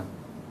because I want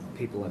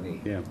people in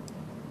the Yeah.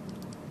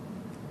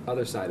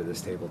 other side of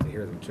this table to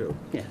hear them too.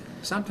 Yeah.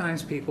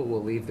 Sometimes people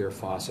will leave their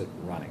faucet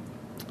running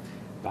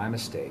by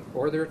mistake,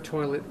 or their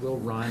toilet will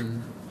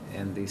run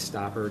and the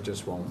stopper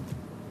just won't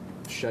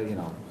shut, you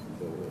know.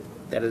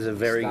 That is a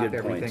very good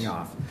Stop point. everything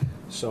off.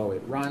 So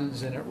it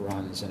runs and it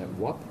runs, and at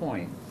what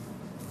point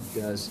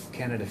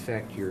can it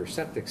affect your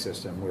septic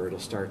system where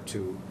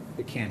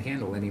it can't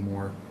handle any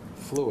more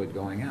fluid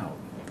going out?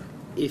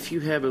 If you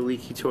have a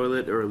leaky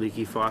toilet or a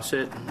leaky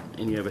faucet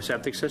and you have a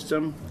septic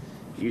system,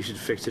 you should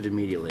fix it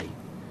immediately.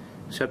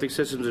 Septic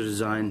systems are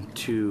designed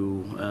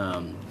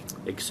to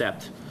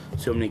accept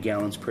so many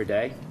gallons per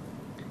day,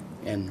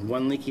 and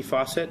one leaky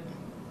faucet,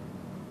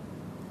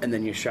 and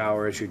then your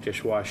showers, your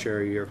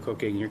dishwasher, your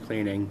cooking, your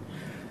cleaning,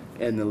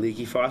 and the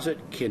leaky faucet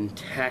can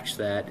tax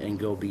that and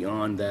go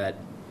beyond that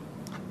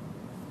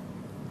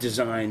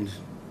designed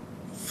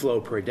flow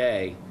per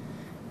day.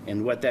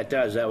 And what that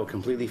does, that will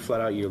completely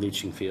flood out your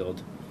leaching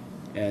field,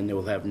 and it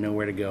will have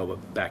nowhere to go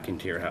but back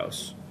into your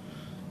house.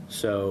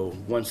 So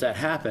once that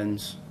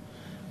happens,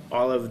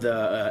 all of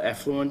the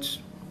effluent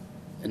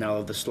and all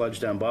of the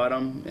sludge down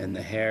bottom and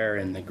the hair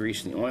and the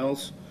grease and the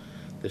oils,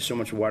 there's so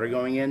much water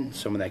going in,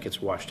 some of that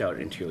gets washed out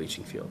into your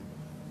leaching field.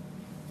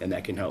 And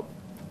that can help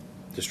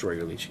destroy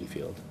your leaching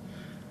field.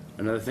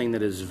 Another thing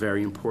that is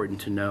very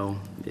important to know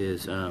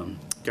is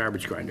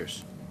garbage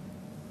grinders.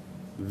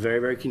 Very,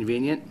 very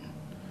convenient,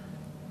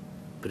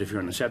 but if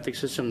you're on a septic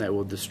system, that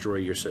will destroy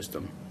your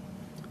system.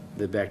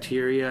 The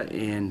bacteria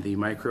and the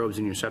microbes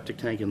in your septic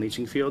tank and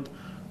leaching field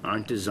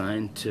aren't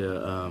designed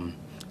to,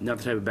 not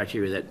the type of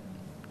bacteria that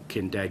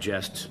can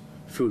digest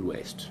food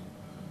waste,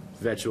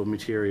 vegetable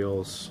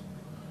materials,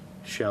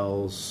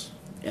 shells,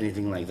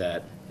 anything like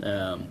that,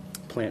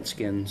 plant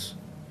skins.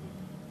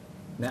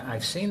 Now,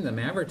 I've seen them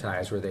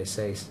advertised where they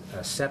say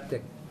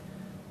septic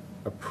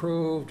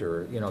approved,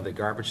 or, you know, the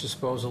garbage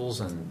disposals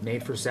and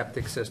made for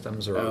septic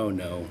systems, or... Oh,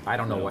 no. I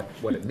don't know No.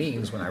 what it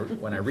means when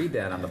I read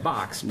that on the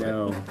box. But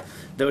No,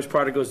 those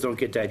particles don't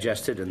get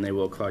digested and they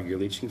will clog your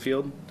leaching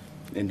field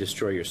and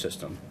destroy your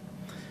system.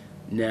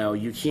 Now,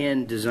 you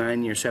can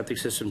design your septic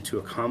system to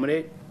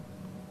accommodate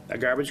a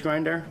garbage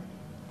grinder,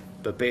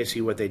 but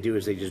basically what they do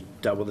is they just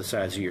double the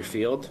size of your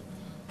field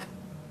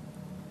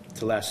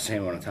to last the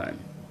same amount of time.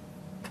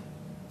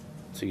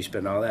 So you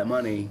spend all that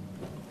money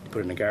to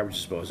put in a garbage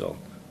disposal.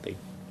 They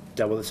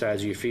double the size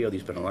of your field, you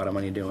spend a lot of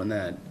money doing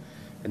that,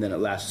 and then it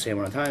lasts the same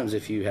amount of time as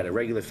if you had a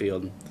regular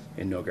field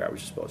and no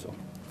garbage disposal.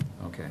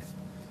 Okay.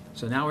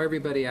 So now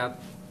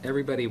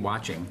everybody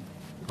watching,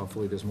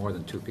 hopefully there's more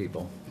than 2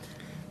 people,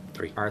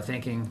 3. are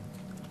thinking,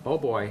 oh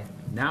boy,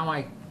 now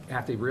I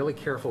have to be really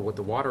careful with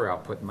the water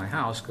output in my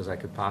house because I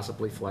could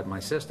possibly flood my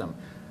system.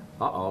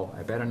 Uh-oh,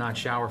 I better not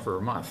shower for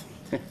a month.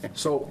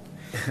 So,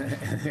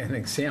 an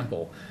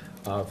example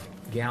of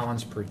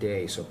gallons per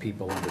day so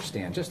people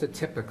understand, just a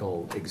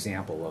typical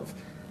example of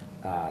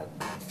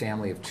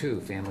family of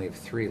 2, family of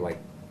 3, like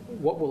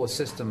what will a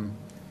system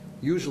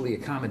usually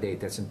accommodate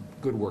that's in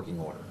good working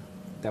order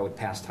that would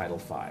pass Title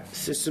V?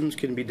 Systems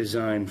can be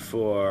designed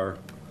for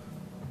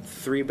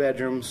 3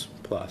 bedrooms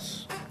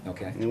plus.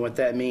 Okay. And what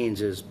that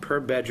means is per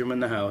bedroom in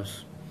the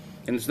house,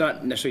 and it's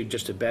not necessarily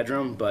just a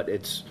bedroom, but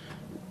it's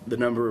the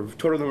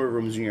total number of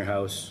rooms in your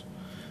house.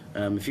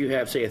 If you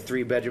have, say, a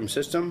 3-bedroom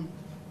system,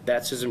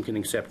 that system can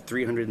accept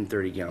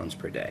 330 gallons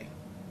per day.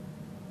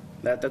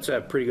 That's a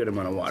pretty good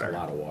amount of water. That's a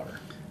lot of water.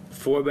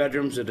 4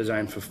 bedrooms are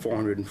designed for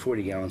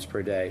 440 gallons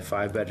per day.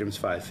 5 bedrooms,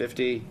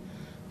 550.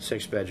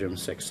 6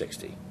 bedrooms,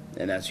 660.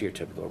 And that's your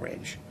typical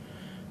range.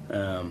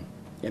 An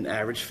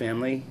average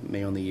family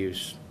may only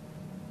use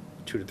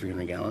 200 to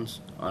 300 gallons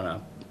on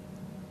a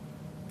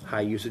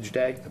high usage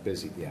day. A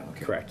busy, yeah,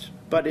 okay. Correct.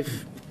 But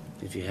if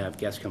you have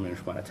guests coming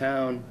from out of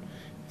town,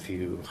 if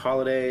you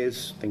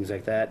holidays, things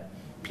like that,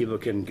 people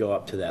can go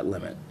up to that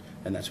limit,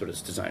 and that's what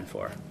it's designed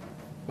for.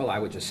 Well, I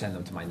would just send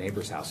them to my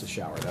neighbor's house to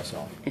shower, that's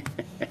all.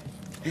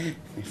 If you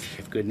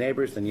have good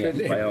neighbors, then yeah,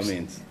 Good by all neighbors.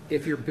 means.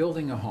 If you're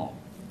building a home,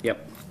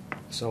 Yep.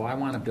 so I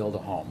want to build a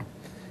home,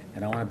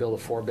 and I want to build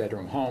a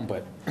 4-bedroom home,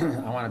 but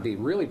I want to be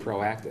really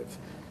proactive,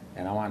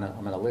 and I'm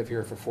going to live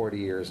here for 40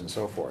 years and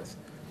so forth.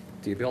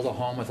 Do you build a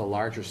home with a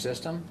larger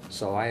system?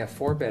 So I have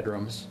 4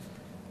 bedrooms.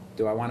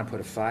 Do I want to put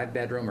a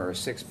 5-bedroom or a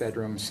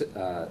 6-bedroom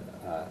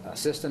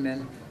system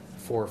in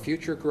for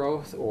future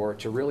growth, or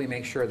to really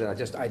make sure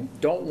that I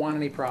don't want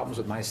any problems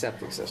with my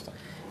septic system?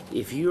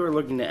 If you are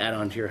looking to add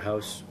on to your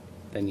house,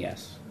 then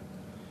yes.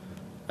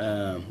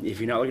 If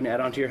you're not looking to add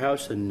on to your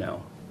house, then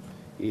no.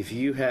 If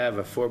you have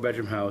a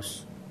 4-bedroom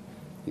house,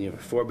 you have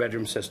a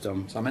 4-bedroom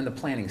system, So I'm in the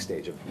planning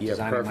stage of you're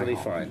designing my perfectly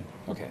home. fine.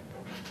 Okay.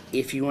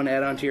 If you want to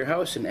add on to your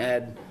house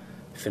and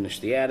finish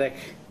the attic,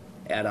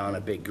 add on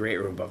a big great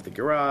room above the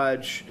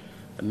garage,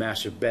 a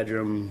master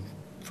bedroom,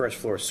 1st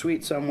floor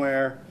suite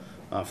somewhere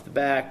off the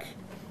back,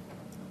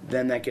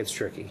 then that gets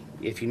tricky.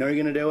 If you know you're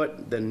going to do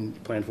it, then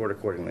plan for it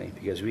accordingly,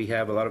 because we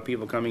have a lot of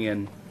people coming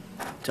in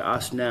to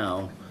us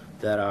now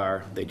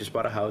that they just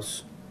bought a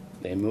house,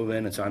 they move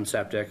in, it's on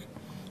septic,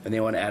 and they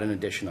want to add an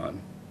addition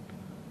on.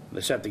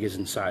 The septic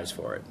isn't sized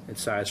for it.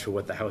 It's sized for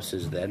what the house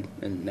is then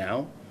and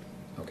now.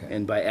 Okay.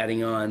 And by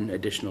adding on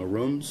additional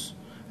rooms,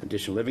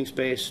 additional living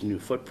space, new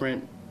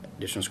footprint,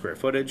 additional square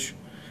footage,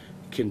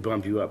 can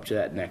bump you up to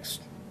that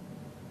next,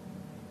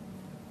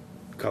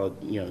 call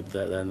it,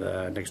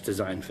 the next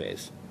design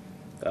phase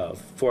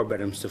of 4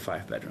 bedrooms to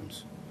 5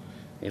 bedrooms.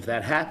 If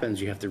that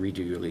happens, you have to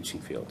redo your leaching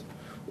field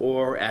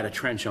or add a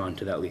trench on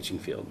to that leaching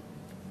field,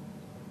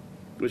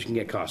 which can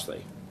get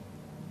costly.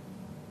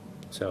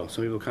 So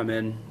some people come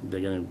in, they're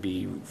going to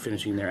be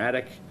finishing their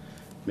attic,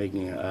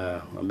 making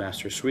a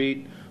master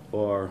suite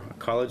or a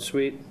college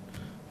suite,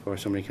 for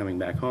somebody coming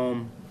back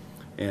home,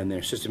 and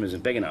their system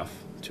isn't big enough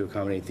to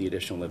accommodate the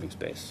additional living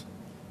space.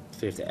 So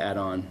they have to add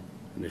on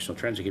additional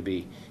trends. It could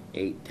be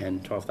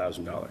 $8,000, $10,000,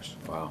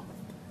 $12,000. Wow.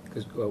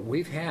 Because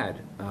we've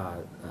had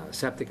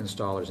septic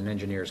installers and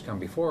engineers come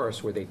before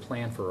us where they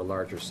plan for a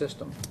larger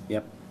system.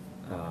 Yep.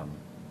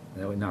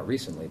 No, not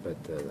recently, but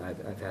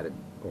I've had it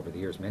over the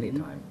years many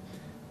times,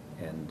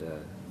 and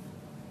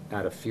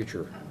out of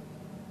future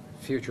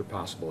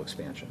possible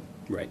expansion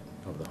Right.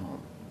 of the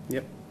home.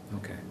 Yep.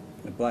 Okay.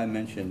 Brian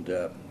mentioned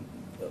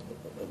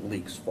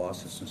leaks,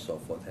 faucets and so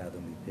forth, have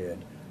them repaired.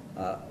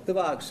 There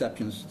are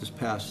exceptions. This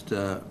past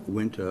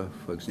winter,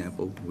 for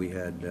example, we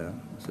had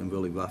some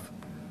really rough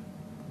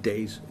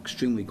days,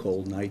 extremely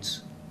cold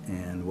nights,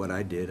 and what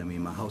I did, I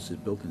mean, my house is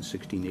built in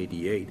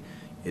 1688.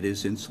 It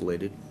is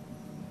insulated,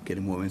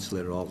 getting more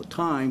insulated all the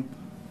time,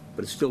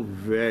 but it's still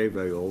very,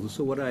 very old. And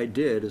so what I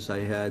did is I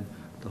had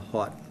the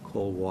hot,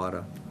 cold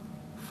water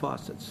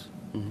faucets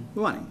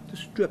running,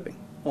 just dripping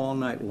all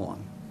night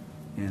long,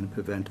 and it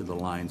prevented the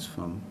lines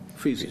from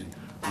freezing.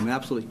 I'm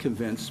absolutely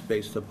convinced,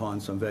 based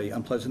upon some very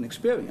unpleasant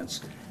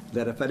experience,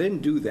 that if I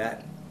didn't do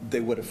that,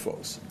 they would have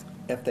froze,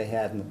 if they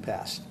had in the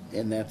past.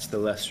 And that's the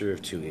lesser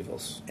of two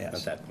evils Yes.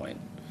 at that point.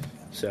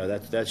 So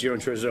that's your own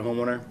choice as a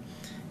homeowner.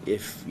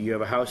 If you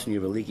have a house and you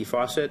have a leaky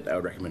faucet, I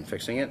would recommend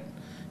fixing it.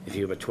 If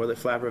you have a toilet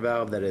flapper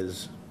valve that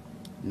is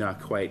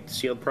not quite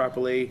sealed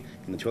properly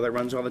and the toilet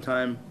runs all the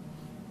time,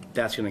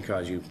 that's going to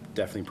cause you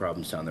definitely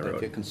problems down the If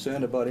you're road.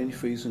 concerned about any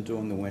freezing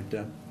during the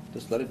winter,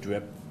 just let it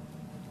drip.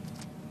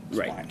 It's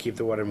Right. fine. Keep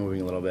the water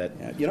moving a little bit.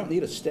 Yeah, you don't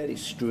need a steady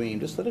stream,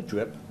 just let it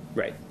drip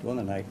Right. during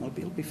the night,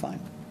 it'll be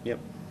fine. Yep.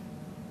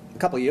 A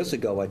couple of years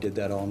ago, I did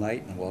that all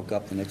night, and woke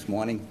up the next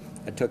morning.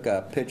 I took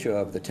a picture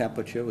of the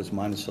temperature, it was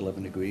minus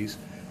 11 degrees,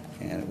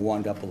 and it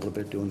warmed up a little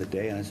bit during the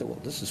day, and I said, well,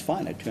 this is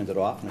fine. I turned it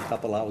off, and a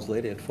couple hours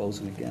later, it had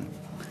frozen again.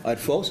 I'd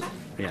frozen,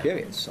 Yeah.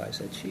 period. So I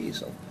said, geez.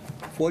 So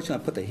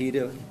fortunately, I put the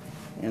heater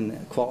in the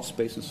crawl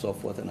space and so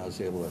forth, and I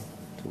was able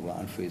to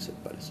unfreeze it,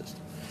 but it's just,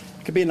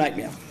 it could be a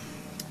nightmare.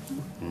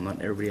 Well,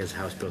 not everybody has a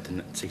house built in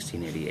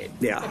 1688.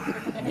 Yeah.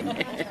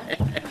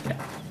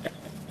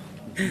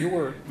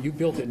 You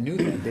built it new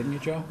then, didn't you,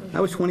 Joe?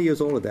 I was 20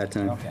 years old at that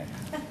time. Okay.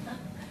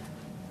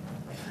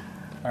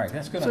 All right,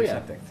 that's good So, on yeah.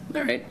 septic.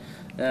 All right.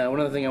 One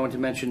other thing I want to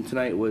mention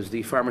tonight was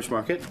the farmer's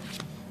market.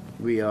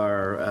 We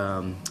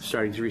are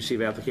starting to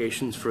receive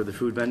applications for the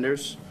food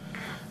vendors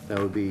that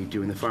will be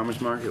doing the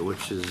farmer's market,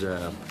 which is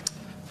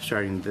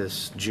starting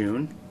this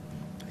June,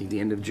 I think the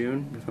end of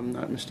June, if I'm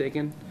not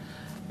mistaken,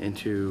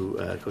 into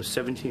it goes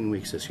 17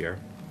 weeks this year.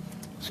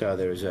 So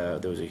there was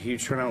a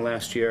huge turnout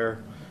last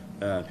year.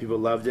 People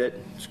loved it.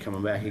 It's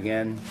coming back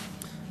again.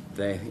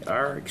 They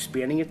are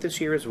expanding it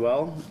this year as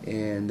well,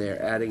 and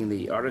they're adding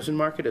the artisan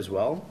market as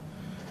well,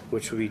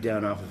 which will be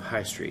down off of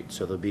High Street.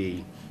 So there'll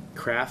be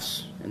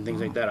crafts and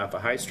things like that off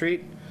of High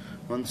Street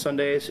on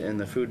Sundays, and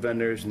the food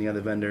vendors and the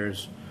other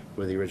vendors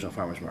where the original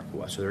farmer's market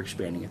was. So they're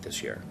expanding it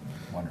this year.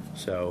 Wonderful.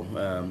 So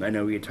I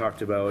know we had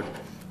talked about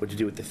what to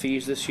do with the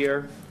fees this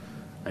year.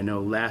 I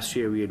know last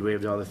year we had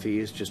waived all the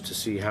fees just to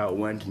see how it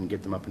went and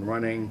get them up and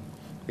running.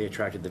 They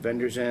attracted the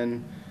vendors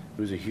in.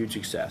 It was a huge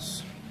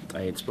success.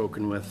 I had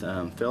spoken with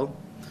Phil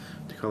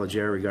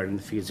DeCollegieri regarding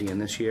the fees again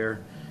this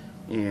year,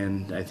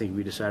 and I think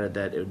we decided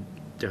that it would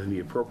definitely be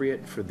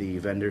appropriate for the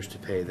vendors to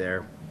pay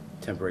their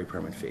temporary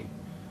permit fee.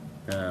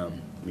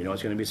 We know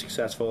it's going to be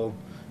successful.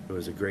 It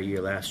was a great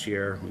year last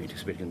year. We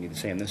anticipate it's going to be the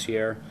same this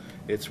year.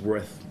 It's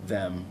worth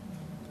them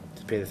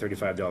to pay the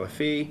 $35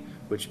 fee,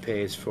 which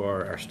pays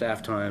for our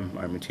staff time,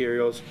 our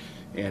materials,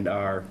 and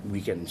our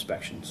weekend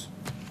inspections.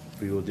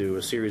 We will do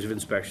a series of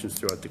inspections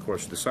throughout the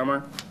course of the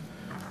summer.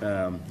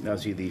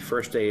 Obviously, the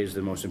first day is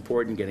the most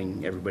important,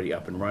 getting everybody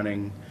up and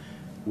running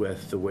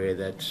with the way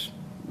that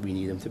we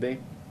need them to be.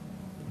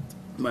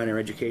 Minor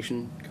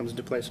education comes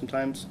into play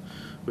sometimes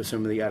with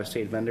some of the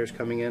out-of-state vendors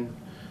coming in.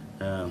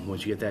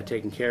 Once you get that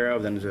taken care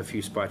of, then there's a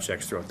few spot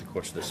checks throughout the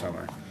course of the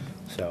summer.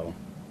 So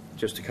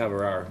just to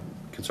cover our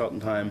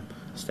consultant time,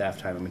 staff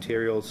time, and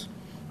materials,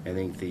 I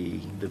think the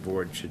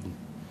board should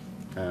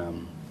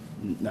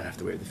not have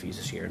to waive the fees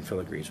this year, and Phil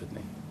agrees with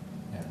me.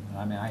 Yeah,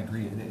 I mean, I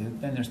agree. Then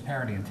there's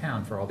parity in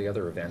town for all the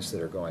other events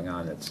that are going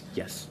on. It's,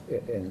 Yes.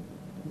 and,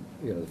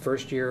 you know, the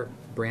first year,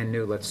 brand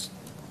new, let's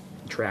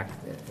track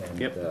and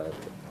Yep.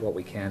 what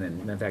we can.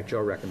 And in fact,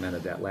 Joe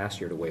recommended that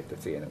last year to waive the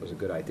fee, and it was a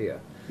good idea.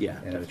 Yeah, And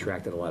it definitely.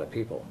 attracted a lot of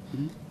people.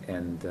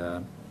 And,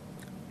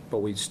 but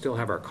we still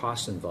have our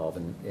costs involved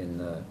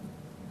in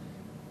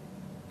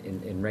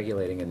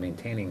regulating and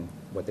maintaining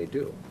what they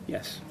do.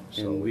 Yes.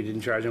 So- And we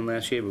didn't charge them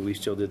last year, but we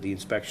still did the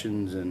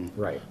inspections and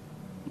Right.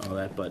 all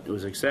that, but it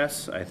was a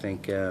success. I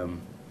think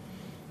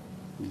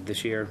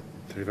this year,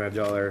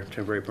 $35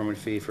 temporary permit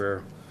fee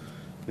for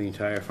the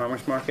entire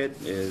farmer's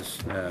market is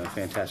a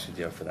fantastic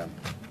deal for them.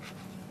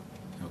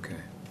 Okay.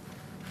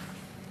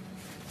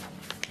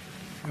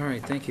 All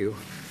right, thank you.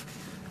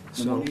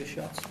 So, Pneumonia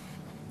shots?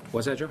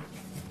 was that, Joe?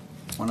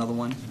 One other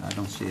one, I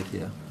don't see it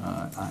here,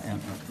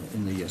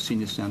 in the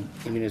senior center.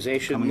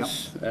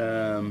 Immunizations,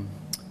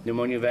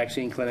 pneumonia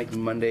vaccine clinic,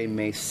 Monday,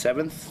 May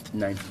 7th,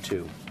 9 to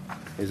 2.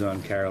 is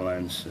on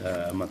Caroline's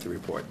monthly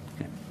report.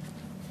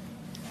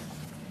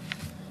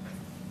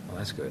 Well,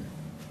 that's good.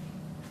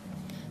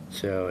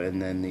 So,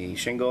 and then the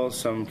shingles,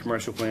 some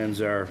commercial plans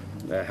are,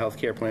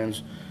 healthcare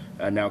plans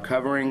now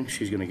covering.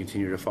 She's going to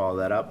continue to follow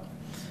that up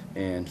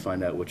and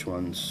find out which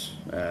ones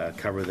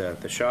cover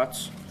the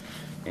shots,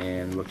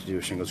 and look to do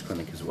a shingles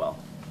clinic as well.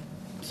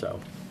 So,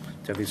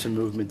 definitely some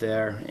movement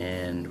there,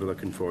 and we're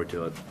looking forward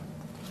to it.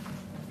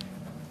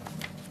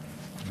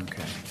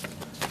 Okay.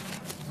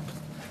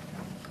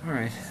 All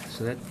right,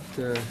 so that,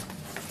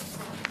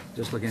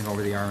 just looking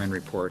over the RN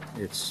report,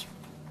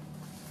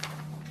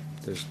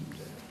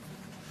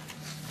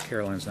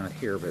 Caroline's not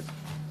here, but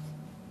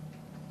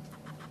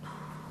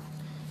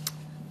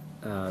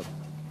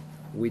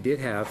we did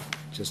have,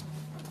 just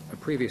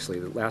previously,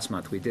 last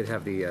month, we did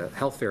have the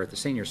health fair at the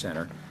senior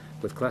center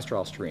with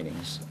cholesterol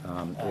screenings.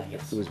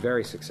 Yes. It was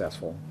very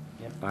successful.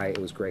 Yep.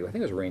 It was great. I think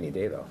it was a rainy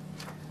day, though.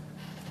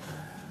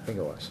 I think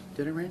it was.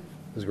 Did it rain?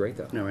 It was great,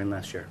 though. No, it rained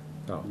last year.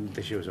 Oh.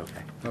 This year was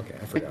okay. Okay,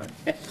 I forgot.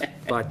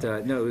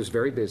 But, no, it was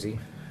very busy,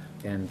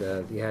 and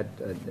you had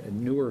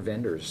newer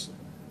vendors,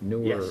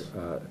 newer Yes.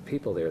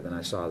 people there than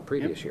I saw the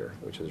previous Yep. year,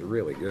 which was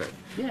really good.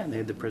 Yeah, and they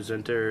had the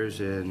presenters,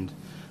 and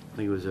I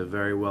think it was a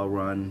very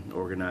well-run,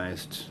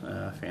 organized,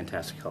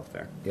 fantastic health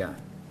fair. Yeah,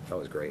 that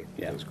was great.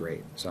 Yeah. It was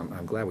great. So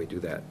I'm glad we do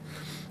that.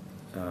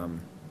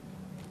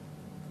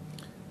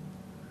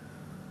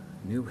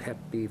 New Hep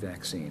B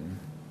vaccine,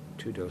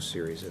 2-dose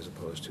series as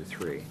opposed to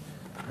 3.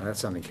 Now, that's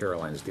something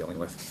Caroline is dealing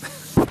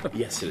with.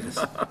 Yes, it is.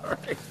 All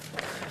right.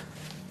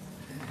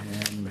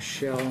 And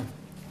Michelle,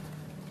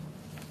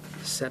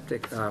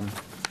 septic,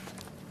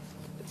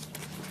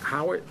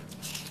 how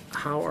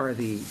are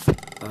the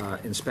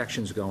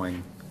inspections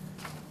going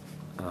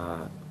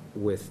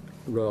with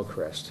Royal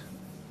Crest?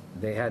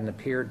 They hadn't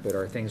appeared, but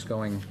are things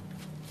going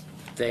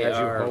They as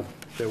you are, hope?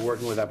 they're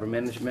working with upper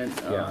management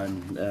Yeah.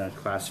 on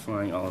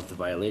classifying all of the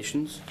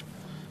violations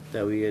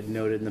that we had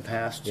noted in the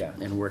past. Yeah.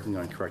 And working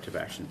on corrective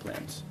action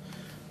plans.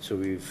 So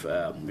we've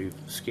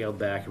scaled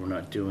back, and we're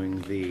not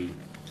doing the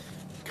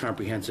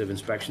comprehensive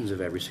inspections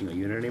of every single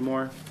unit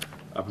anymore.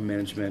 Upper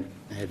management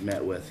had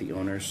met with the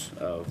owners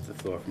of the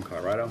floor from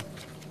Colorado,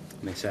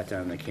 and they sat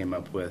down and they came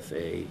up with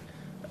a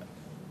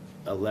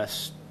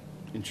less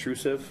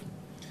intrusive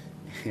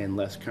and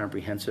less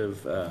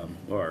comprehensive,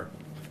 or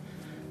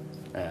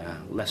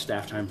less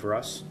staff time for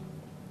us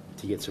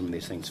to get some of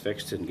these things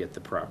fixed and get the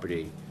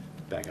property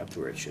back up to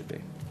where it should be.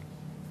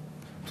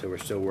 So we're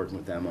still working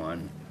with them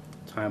on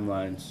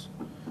timelines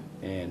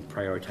and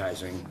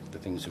prioritizing the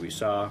things that we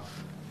saw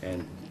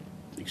and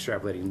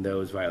extrapolating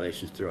those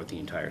violations throughout the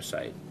entire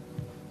site.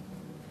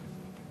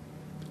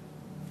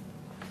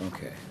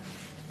 Okay.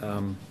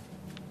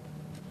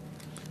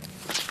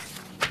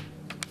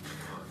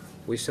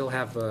 We still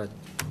have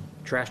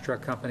trash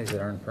truck companies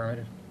that aren't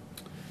permitted?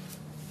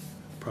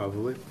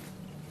 Probably.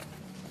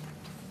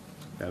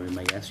 That would be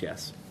my guess,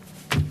 yes.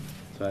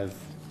 So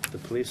the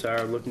police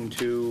are looking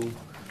to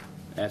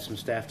add some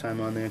staff time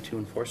on there to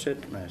enforce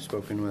it. And I've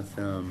spoken with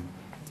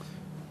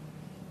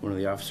one of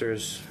the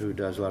officers who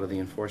does a lot of the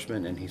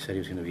enforcement, and he said he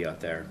was going to be out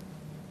there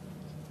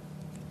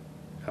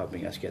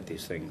helping us get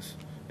these things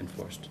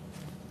enforced.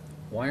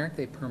 Why aren't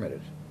they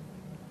permitted?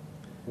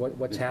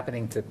 What's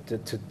happening to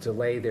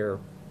delay their,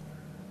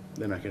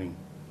 They're not getting,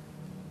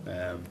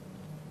 are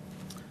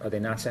they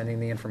not sending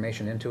the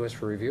information into us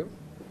for review?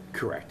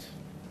 correct.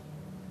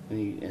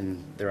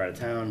 And they're out of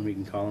town, we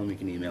can call them, we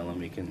can email them,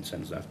 we can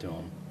send stuff to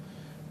them.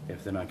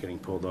 If they're not getting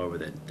pulled over,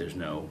 that there's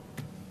no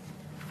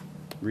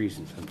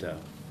reason for them to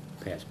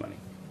pay us money.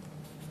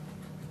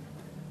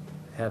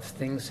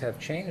 Things have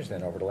changed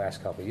then over the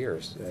last couple of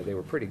years? They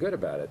were pretty good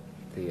about it.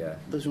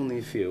 There's only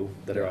a few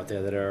that are out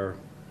there that are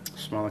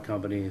smaller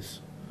companies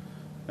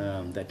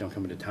that don't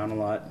come into town a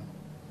lot,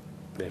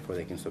 therefore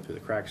they can slip through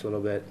the cracks a little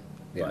bit,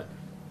 Yeah. but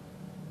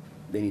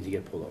they need to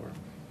get pulled over.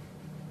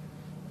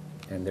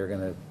 And they're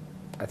going to,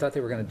 I thought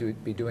they were going to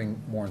be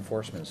doing more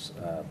enforcements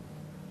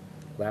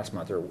last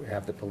month, or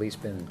have the police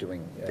been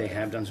doing? They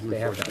have done some They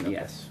have done, enforcement,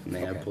 okay. yes, and they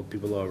have Okay. pulled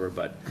people over,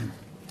 but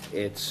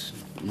it's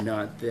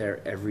not their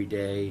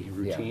everyday Yeah,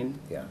 routine.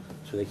 yeah.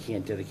 So they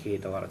can't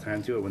dedicate a lot of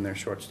time to it when they're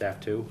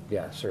short-staffed too.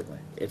 Yeah, certainly.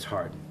 It's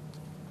hard.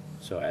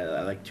 So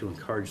I like to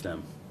encourage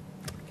them.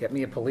 Get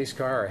me a police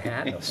car, a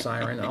hat, and a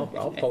siren, I'll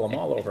pull them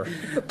all over.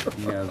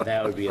 You know,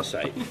 that would be a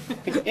sight.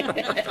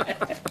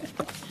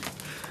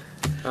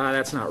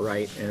 That's not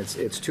right, and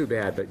it's too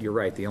bad, but you're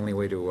right. The only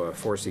way to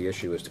force the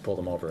issue is to pull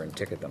them over and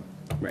ticket them.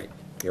 Right.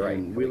 You're right.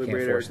 And We Wheeler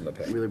can't force them to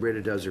Brader, pay. Wheeler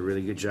Brader does a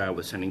really good job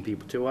with sending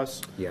people to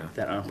us Yeah.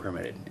 that aren't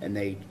permitted. And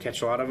they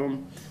catch a lot of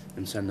them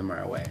and send them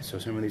our way. So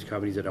some of these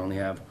companies that only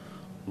have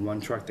one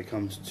truck that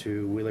comes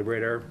to Wheeler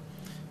Brader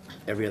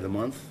every other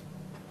month,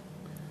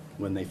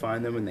 when they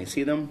find them and they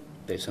see them,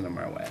 they send them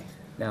our way.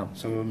 Now,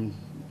 Some of them,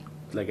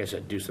 like I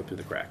said, do slip through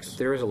the cracks.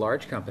 there is a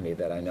large company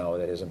that I know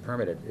that isn't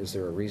permitted. Is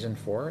there a reason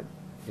for it?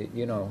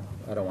 You know,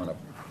 I don't want to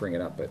bring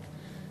it up, but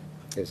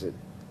is it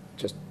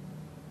just,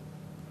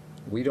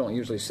 we don't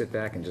usually sit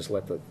back and just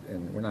let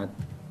and we're not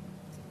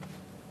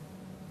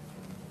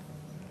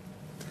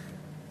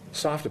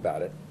soft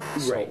about it.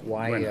 So Right,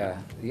 why, we're not.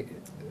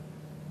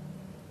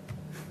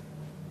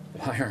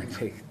 why aren't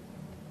they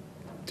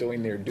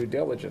doing their due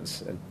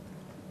diligence and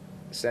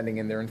sending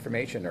in their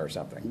information or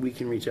something? We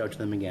can reach out to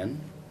them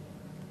again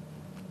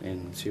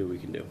and see what we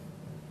can do.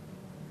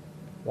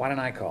 Why don't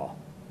I call?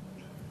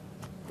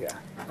 Yeah,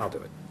 I'll do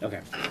it. Okay.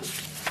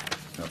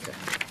 Okay.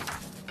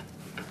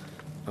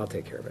 I'll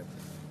take care of it.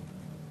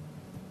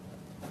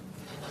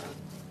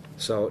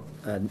 So,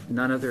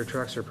 none of their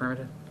trucks are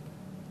permitted?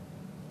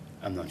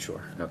 I'm not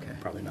sure. Okay.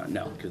 Probably not,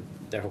 no, because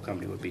their whole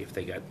company would be if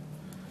they got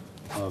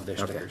all of their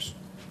Okay. stickers.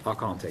 I'll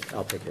call and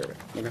I'll take care of it.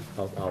 Okay.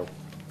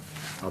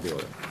 I'll deal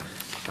with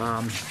it.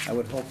 I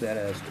would hope that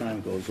as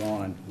time goes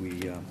on,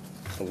 we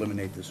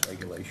eliminate this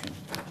regulation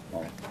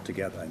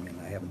altogether. I mean,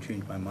 I haven't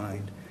changed my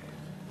mind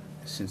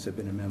since I've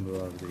been a member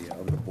of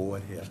the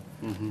board here.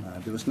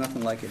 There was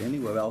nothing like it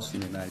anywhere else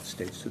in the United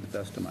States, to the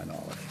best of my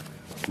knowledge.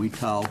 We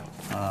tell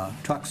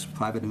trucks,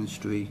 private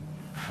industry,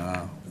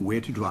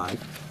 where to drive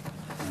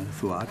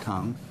through our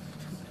town.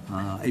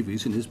 A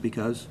reason is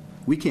because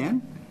we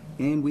can,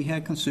 and we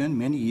had concern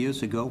many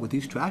years ago with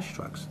these trash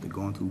trucks. They're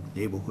going through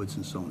neighborhoods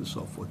and so on and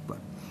so forth, but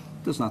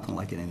there's nothing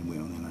like it anywhere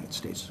in the United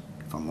States.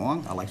 If I'm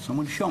wrong, I'd like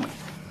someone to show me.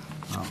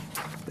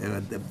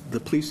 The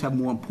police have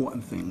more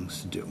important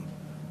things to do.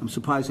 I'm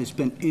surprised they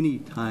spend any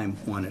time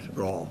on it at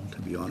all,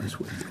 to be honest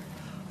with you.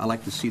 I'd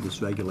like to see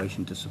this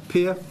regulation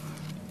disappear.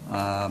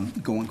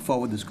 Going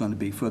forward, there's going to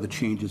be further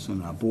changes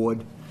in our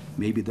board.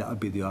 Maybe that would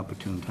be the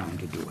opportune time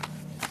to do it.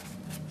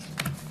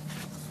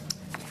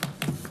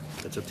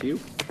 That's up to you.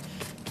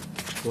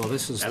 Well,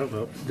 this is, I don't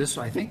vote. this,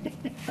 I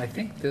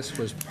think this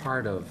was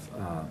part of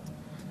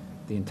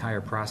the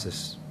entire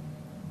process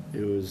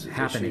It was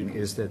happening,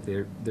 issued- is that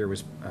there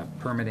was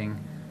permitting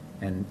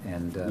and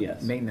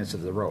Yes. maintenance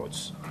of the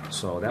roads.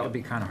 So that would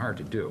be kind of hard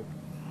to do,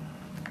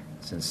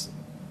 since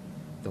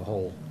the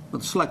whole,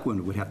 But the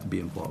selectmen would have to be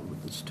involved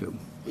with this, too.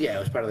 Yeah, it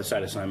was part of the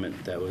side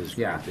assignment that was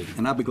Yeah. granted.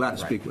 And I'll be glad to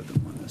Right. speak with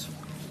them on this.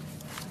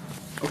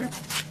 Okay.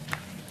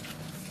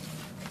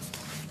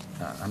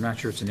 I'm not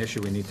sure it's an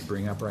issue we need to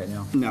bring up right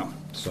now. No,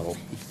 So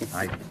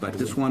I but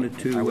just wanted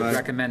to I would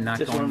recommend not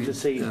Just going. wanted to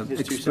say his 2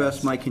 express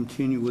cents. my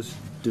continuous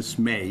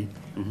dismay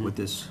with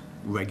this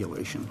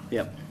regulation,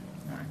 Yep.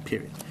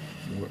 period.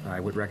 I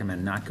would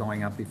recommend not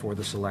going up before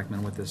the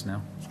selectmen with this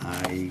now.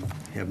 I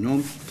have no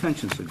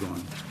intentions of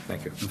going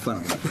Thank you. in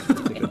front of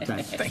them. Take your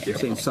time. Thank you.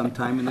 Saying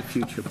sometime in the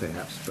future,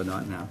 perhaps, but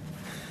not now.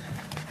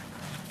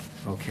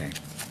 Okay.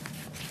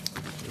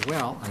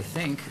 Well, I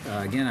think,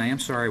 again, I am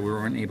sorry we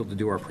weren't able to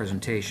do our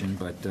presentation,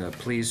 but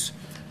please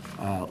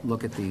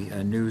look at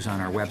the news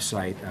on our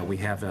website. We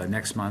have,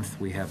 next month,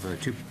 we have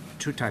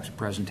two types of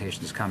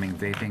presentations coming,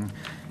 vaping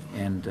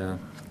and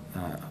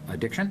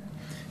addiction.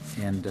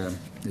 And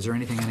is there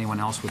anything anyone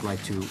else would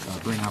like to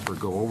bring up or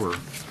go over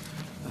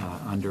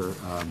under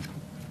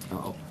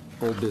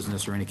old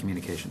business or any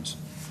communications?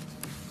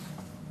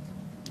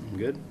 I'm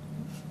good.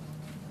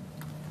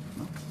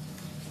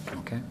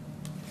 Okay.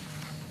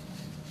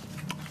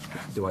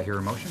 Do I hear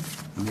a motion?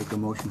 I make a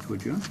motion to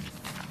adjourn.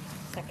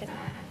 Second.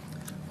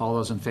 All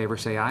those in favor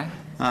say aye.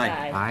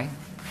 Aye. Aye.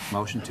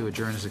 Motion to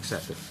adjourn is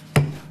accepted.